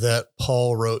thing that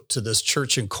Paul wrote to this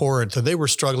church in Corinth, and they were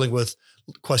struggling with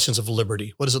questions of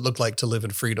liberty. What does it look like to live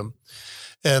in freedom?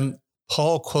 And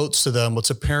Paul quotes to them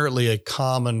what's apparently a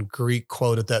common Greek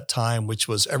quote at that time, which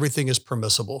was, everything is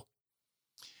permissible.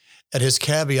 And his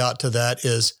caveat to that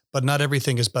is, but not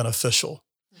everything is beneficial.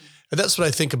 And that's what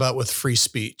I think about with free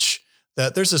speech,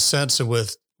 that there's a sense in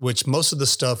which most of the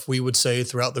stuff we would say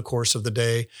throughout the course of the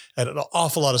day, and an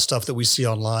awful lot of stuff that we see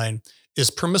online, is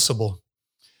permissible.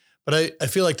 But I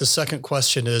feel like the second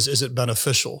question is it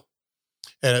beneficial?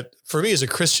 And for me as a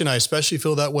Christian, I especially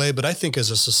feel that way, but I think as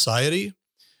a society,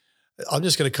 I'm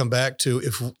just going to come back to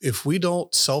if we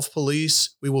don't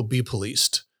self-police, we will be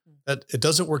policed. That it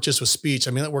doesn't work just with speech.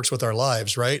 I mean, that works with our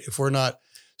lives, right? If we're not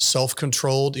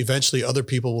self-controlled, eventually other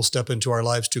people will step into our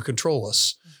lives to control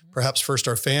us. Perhaps first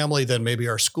our family, then maybe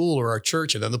our school or our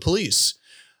church, and then the police.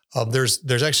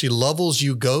 There's actually levels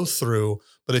you go through,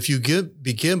 but if you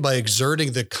begin by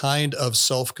exerting the kind of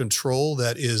self-control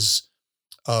that is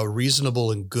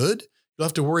reasonable and good, you don't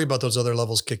have to worry about those other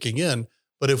levels kicking in.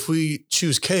 But if we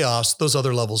choose chaos, those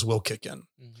other levels will kick in.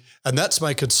 Mm-hmm. And that's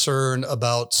my concern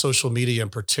about social media in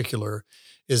particular,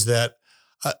 is that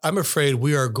I'm afraid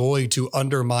we are going to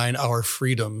undermine our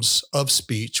freedoms of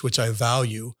speech, which I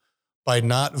value, by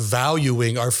not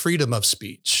valuing our freedom of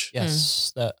speech.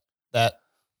 Yes, that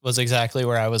was exactly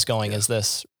where I was going, is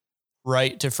this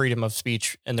right to freedom of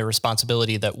speech and the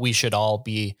responsibility that we should all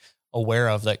be aware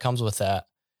of that comes with that.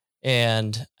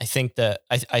 And I think that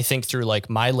I think through like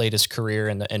my latest career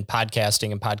in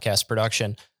podcasting and podcast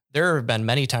production, there have been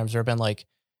many times where I've been like,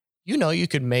 you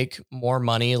could make more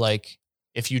money like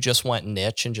if you just went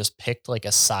niche and just picked like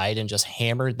a side and just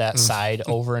hammered that side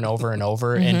over and over and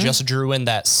over and just drew in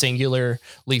that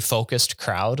singularly focused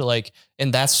crowd. Like,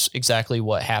 and that's exactly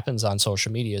what happens on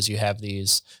social media is you have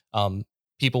these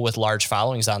people with large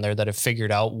followings on there that have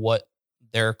figured out what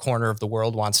their corner of the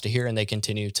world wants to hear, and they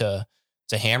continue to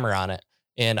hammer on it.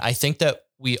 And I think that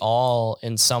we all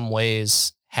in some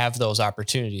ways have those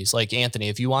opportunities. Like Anthony,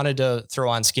 if you wanted to throw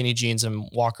on skinny jeans and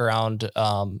walk around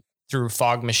through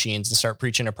fog machines and start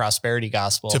preaching a prosperity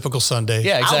gospel. Typical Sunday.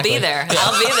 Yeah, exactly. I'll be there. Yeah.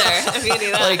 I'll be there if you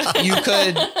do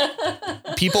that.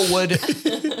 Like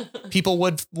people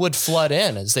would flood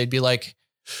in as they'd be like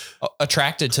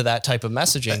attracted to that type of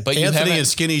messaging. But Anthony in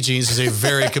skinny jeans is a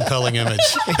very compelling image.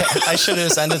 I should have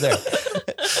just ended there.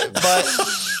 But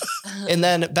and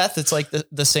then Beth, it's like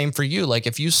the same for you. Like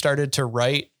if you started to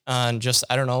write on just,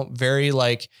 I don't know, very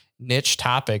like niche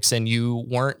topics and you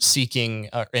weren't seeking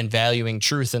and valuing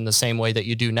truth in the same way that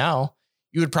you do now,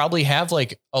 you would probably have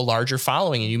like a larger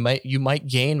following and you might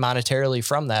gain monetarily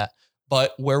from that.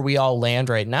 But where we all land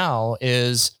right now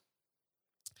is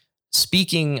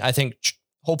speaking, I think,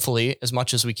 hopefully as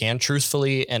much as we can,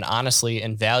 truthfully and honestly,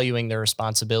 and valuing the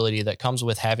responsibility that comes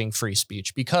with having free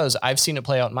speech, because I've seen it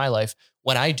play out in my life.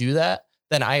 When I do that,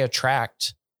 then I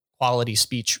attract quality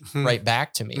speech right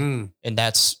back to me. And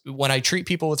that's when I treat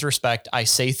people with respect, I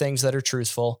say things that are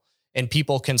truthful, and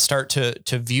people can start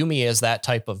to view me as that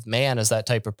type of man, as that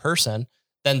type of person.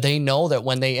 Then they know that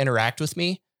when they interact with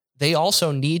me, they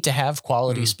also need to have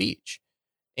quality speech.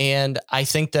 And I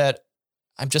think that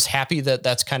I'm just happy that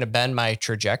that's kind of been my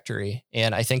trajectory.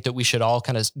 And I think that we should all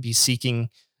kind of be seeking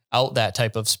out that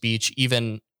type of speech,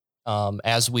 even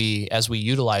as we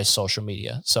utilize social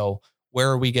media. So where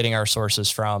are we getting our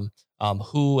sources from?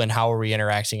 Who and how are we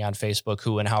interacting on Facebook?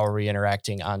 Who and how are we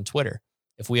interacting on Twitter?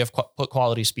 If we have put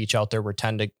quality speech out there, we're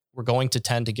going to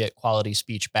tend to get quality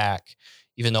speech back,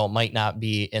 even though it might not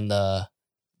be in the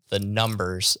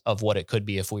numbers of what it could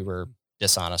be if we were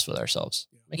dishonest with ourselves.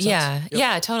 Makes sense?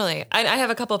 Yeah, totally. I have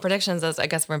a couple of predictions as I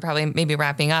guess we're probably maybe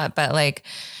wrapping up, but like,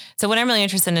 so what I'm really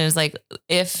interested in is like,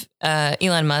 if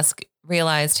Elon Musk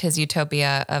realized his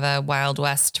utopia of a Wild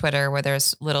West Twitter where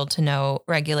there's little to no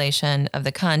regulation of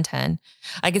the content,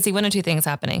 I could see one of two things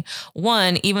happening.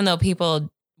 One, even though people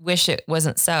wish it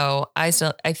wasn't so, I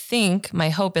think my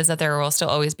hope is that there will still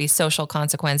always be social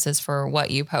consequences for what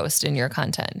you post in your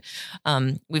content.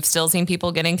 We've still seen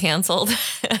people getting canceled,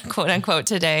 quote unquote,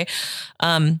 today.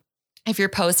 If you're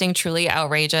posting truly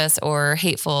outrageous or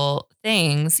hateful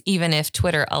things, even if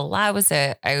Twitter allows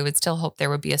it, I would still hope there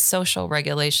would be a social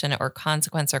regulation or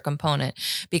consequence or component,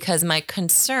 because my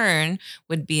concern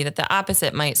would be that the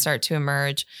opposite might start to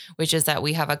emerge, which is that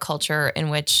we have a culture in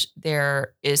which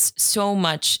there is so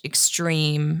much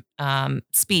extreme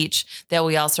speech that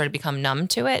we all sort of become numb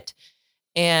to it.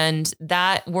 And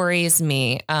that worries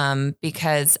me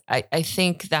because I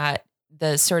think that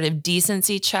the sort of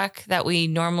decency check that we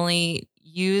normally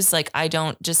use, like I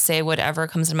don't just say whatever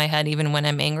comes to my head, even when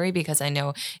I'm angry, because I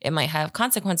know it might have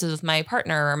consequences with my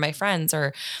partner or my friends,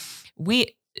 or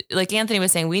like Anthony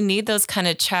was saying, we need those kind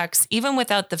of checks, even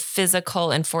without the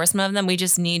physical enforcement of them. We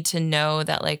just need to know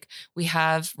that like we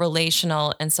have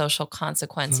relational and social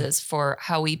consequences for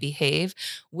how we behave.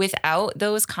 Without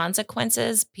those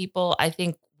consequences, people, I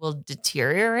think, will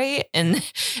deteriorate. And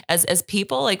as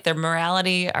people, like their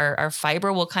morality, our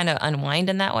fiber will kind of unwind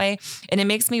in that way. And it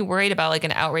makes me worried about like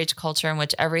an outrage culture in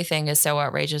which everything is so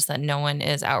outrageous that no one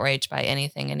is outraged by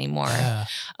anything anymore. Yeah.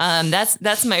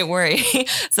 That's my worry.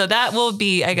 So that will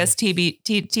be, I guess,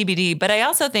 TBD. But I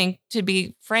also think, to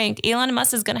be frank, Elon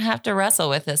Musk is going to have to wrestle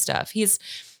with this stuff.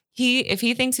 If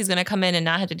he thinks he's going to come in and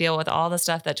not have to deal with all the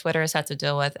stuff that Twitter has had to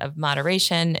deal with of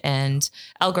moderation and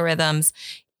algorithms,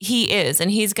 he is,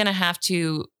 and he's going to have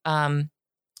to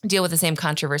deal with the same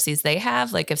controversies they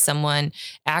have. Like if someone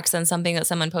acts on something that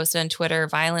someone posted on Twitter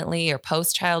violently, or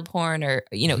posts child porn, or,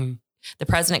 the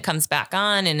president comes back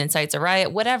on and incites a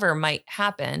riot, whatever might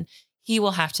happen, he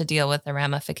will have to deal with the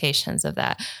ramifications of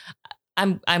that.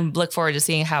 I'm look forward to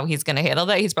seeing how he's going to handle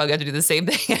that. He's probably got to do the same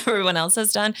thing everyone else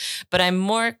has done, but I'm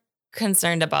more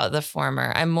concerned about the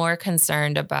former. I'm more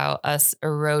concerned about us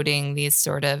eroding these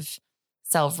sort of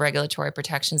self-regulatory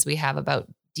protections we have about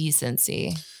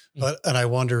decency. And I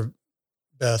wonder,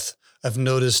 Beth, I've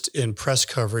noticed in press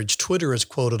coverage, Twitter is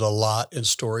quoted a lot in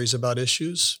stories about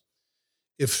issues.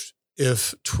 If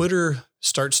Twitter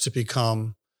starts to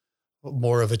become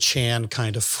more of a Chan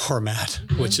kind of format,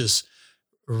 which is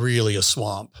really a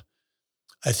swamp,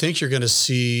 I think you're going to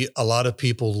see a lot of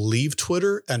people leave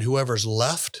Twitter, and whoever's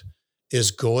left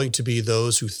is going to be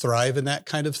those who thrive in that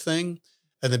kind of thing.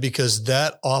 And then because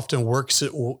that often works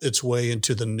its way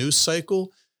into the news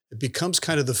cycle, it becomes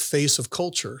kind of the face of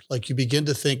culture. Like you begin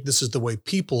to think this is the way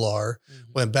people are.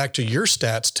 When back to your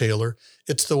stats, Taylor,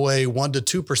 it's the way 1%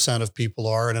 to 2% of people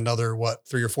are, and another,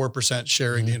 3 or 4%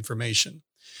 sharing the information.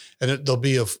 And there'll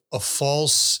be a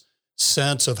false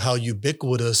sense of how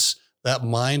ubiquitous that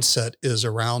mindset is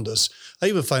around us. I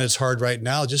even find it's hard right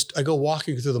now. I go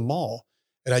walking through the mall,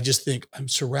 and I just think I'm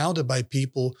surrounded by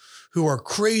people who are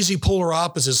crazy polar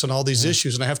opposites on all these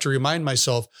issues. And I have to remind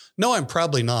myself, no, I'm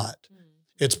probably not.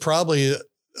 It's probably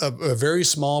a very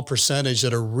small percentage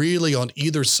that are really on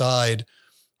either side,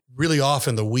 really off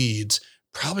in the weeds.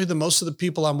 Probably most of the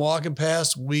people I'm walking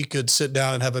past, we could sit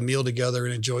down and have a meal together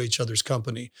and enjoy each other's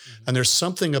company. And there's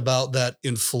something about that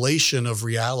inflation of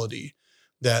reality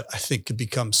that I think could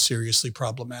become seriously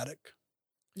problematic.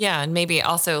 Yeah. And maybe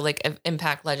also like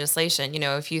impact legislation.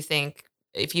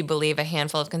 If you believe a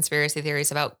handful of conspiracy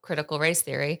theories about critical race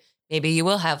theory, maybe you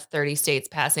will have 30 states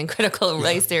passing critical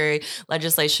race theory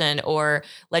legislation, or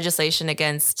legislation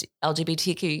against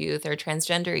LGBTQ youth or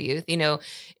transgender youth.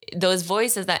 Those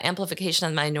voices, that amplification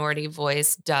of the minority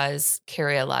voice does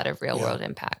carry a lot of real world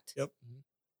impact. Yep.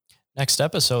 Next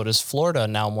episode, is Florida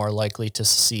now more likely to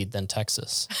secede than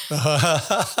Texas?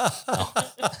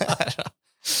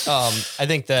 I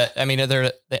think that, are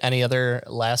there any other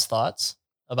last thoughts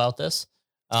about this?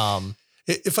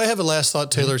 If I have a last thought,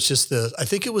 Taylor, it's just I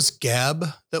think it was Gab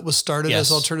that was started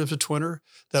as alternative to Twitter,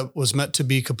 that was meant to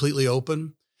be completely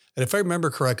open. And if I remember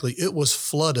correctly, it was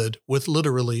flooded with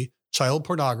literally child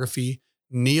pornography,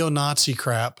 neo-Nazi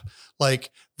crap. Like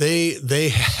they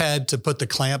had to put the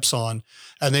clamps on,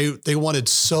 and they wanted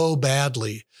so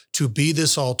badly to be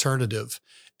this alternative.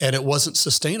 And it wasn't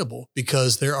sustainable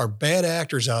because there are bad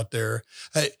actors out there.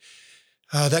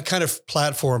 That kind of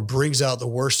platform brings out the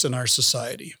worst in our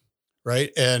society,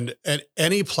 right? And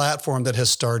any platform that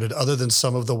has started, other than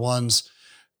some of the ones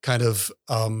kind of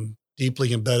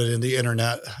deeply embedded in the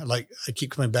internet, like I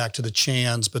keep coming back to the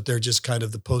Chans, but they're just kind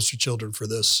of the poster children for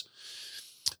this,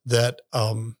 that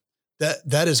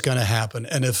is going to happen.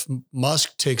 And if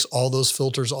Musk takes all those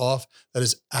filters off, that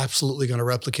is absolutely going to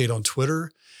replicate on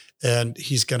Twitter. And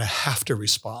he's going to have to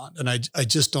respond. And I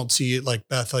just don't see it, like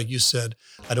Beth, like you said,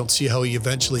 I don't see how he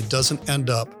eventually doesn't end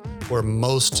up where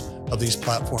most of these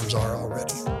platforms are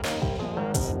already.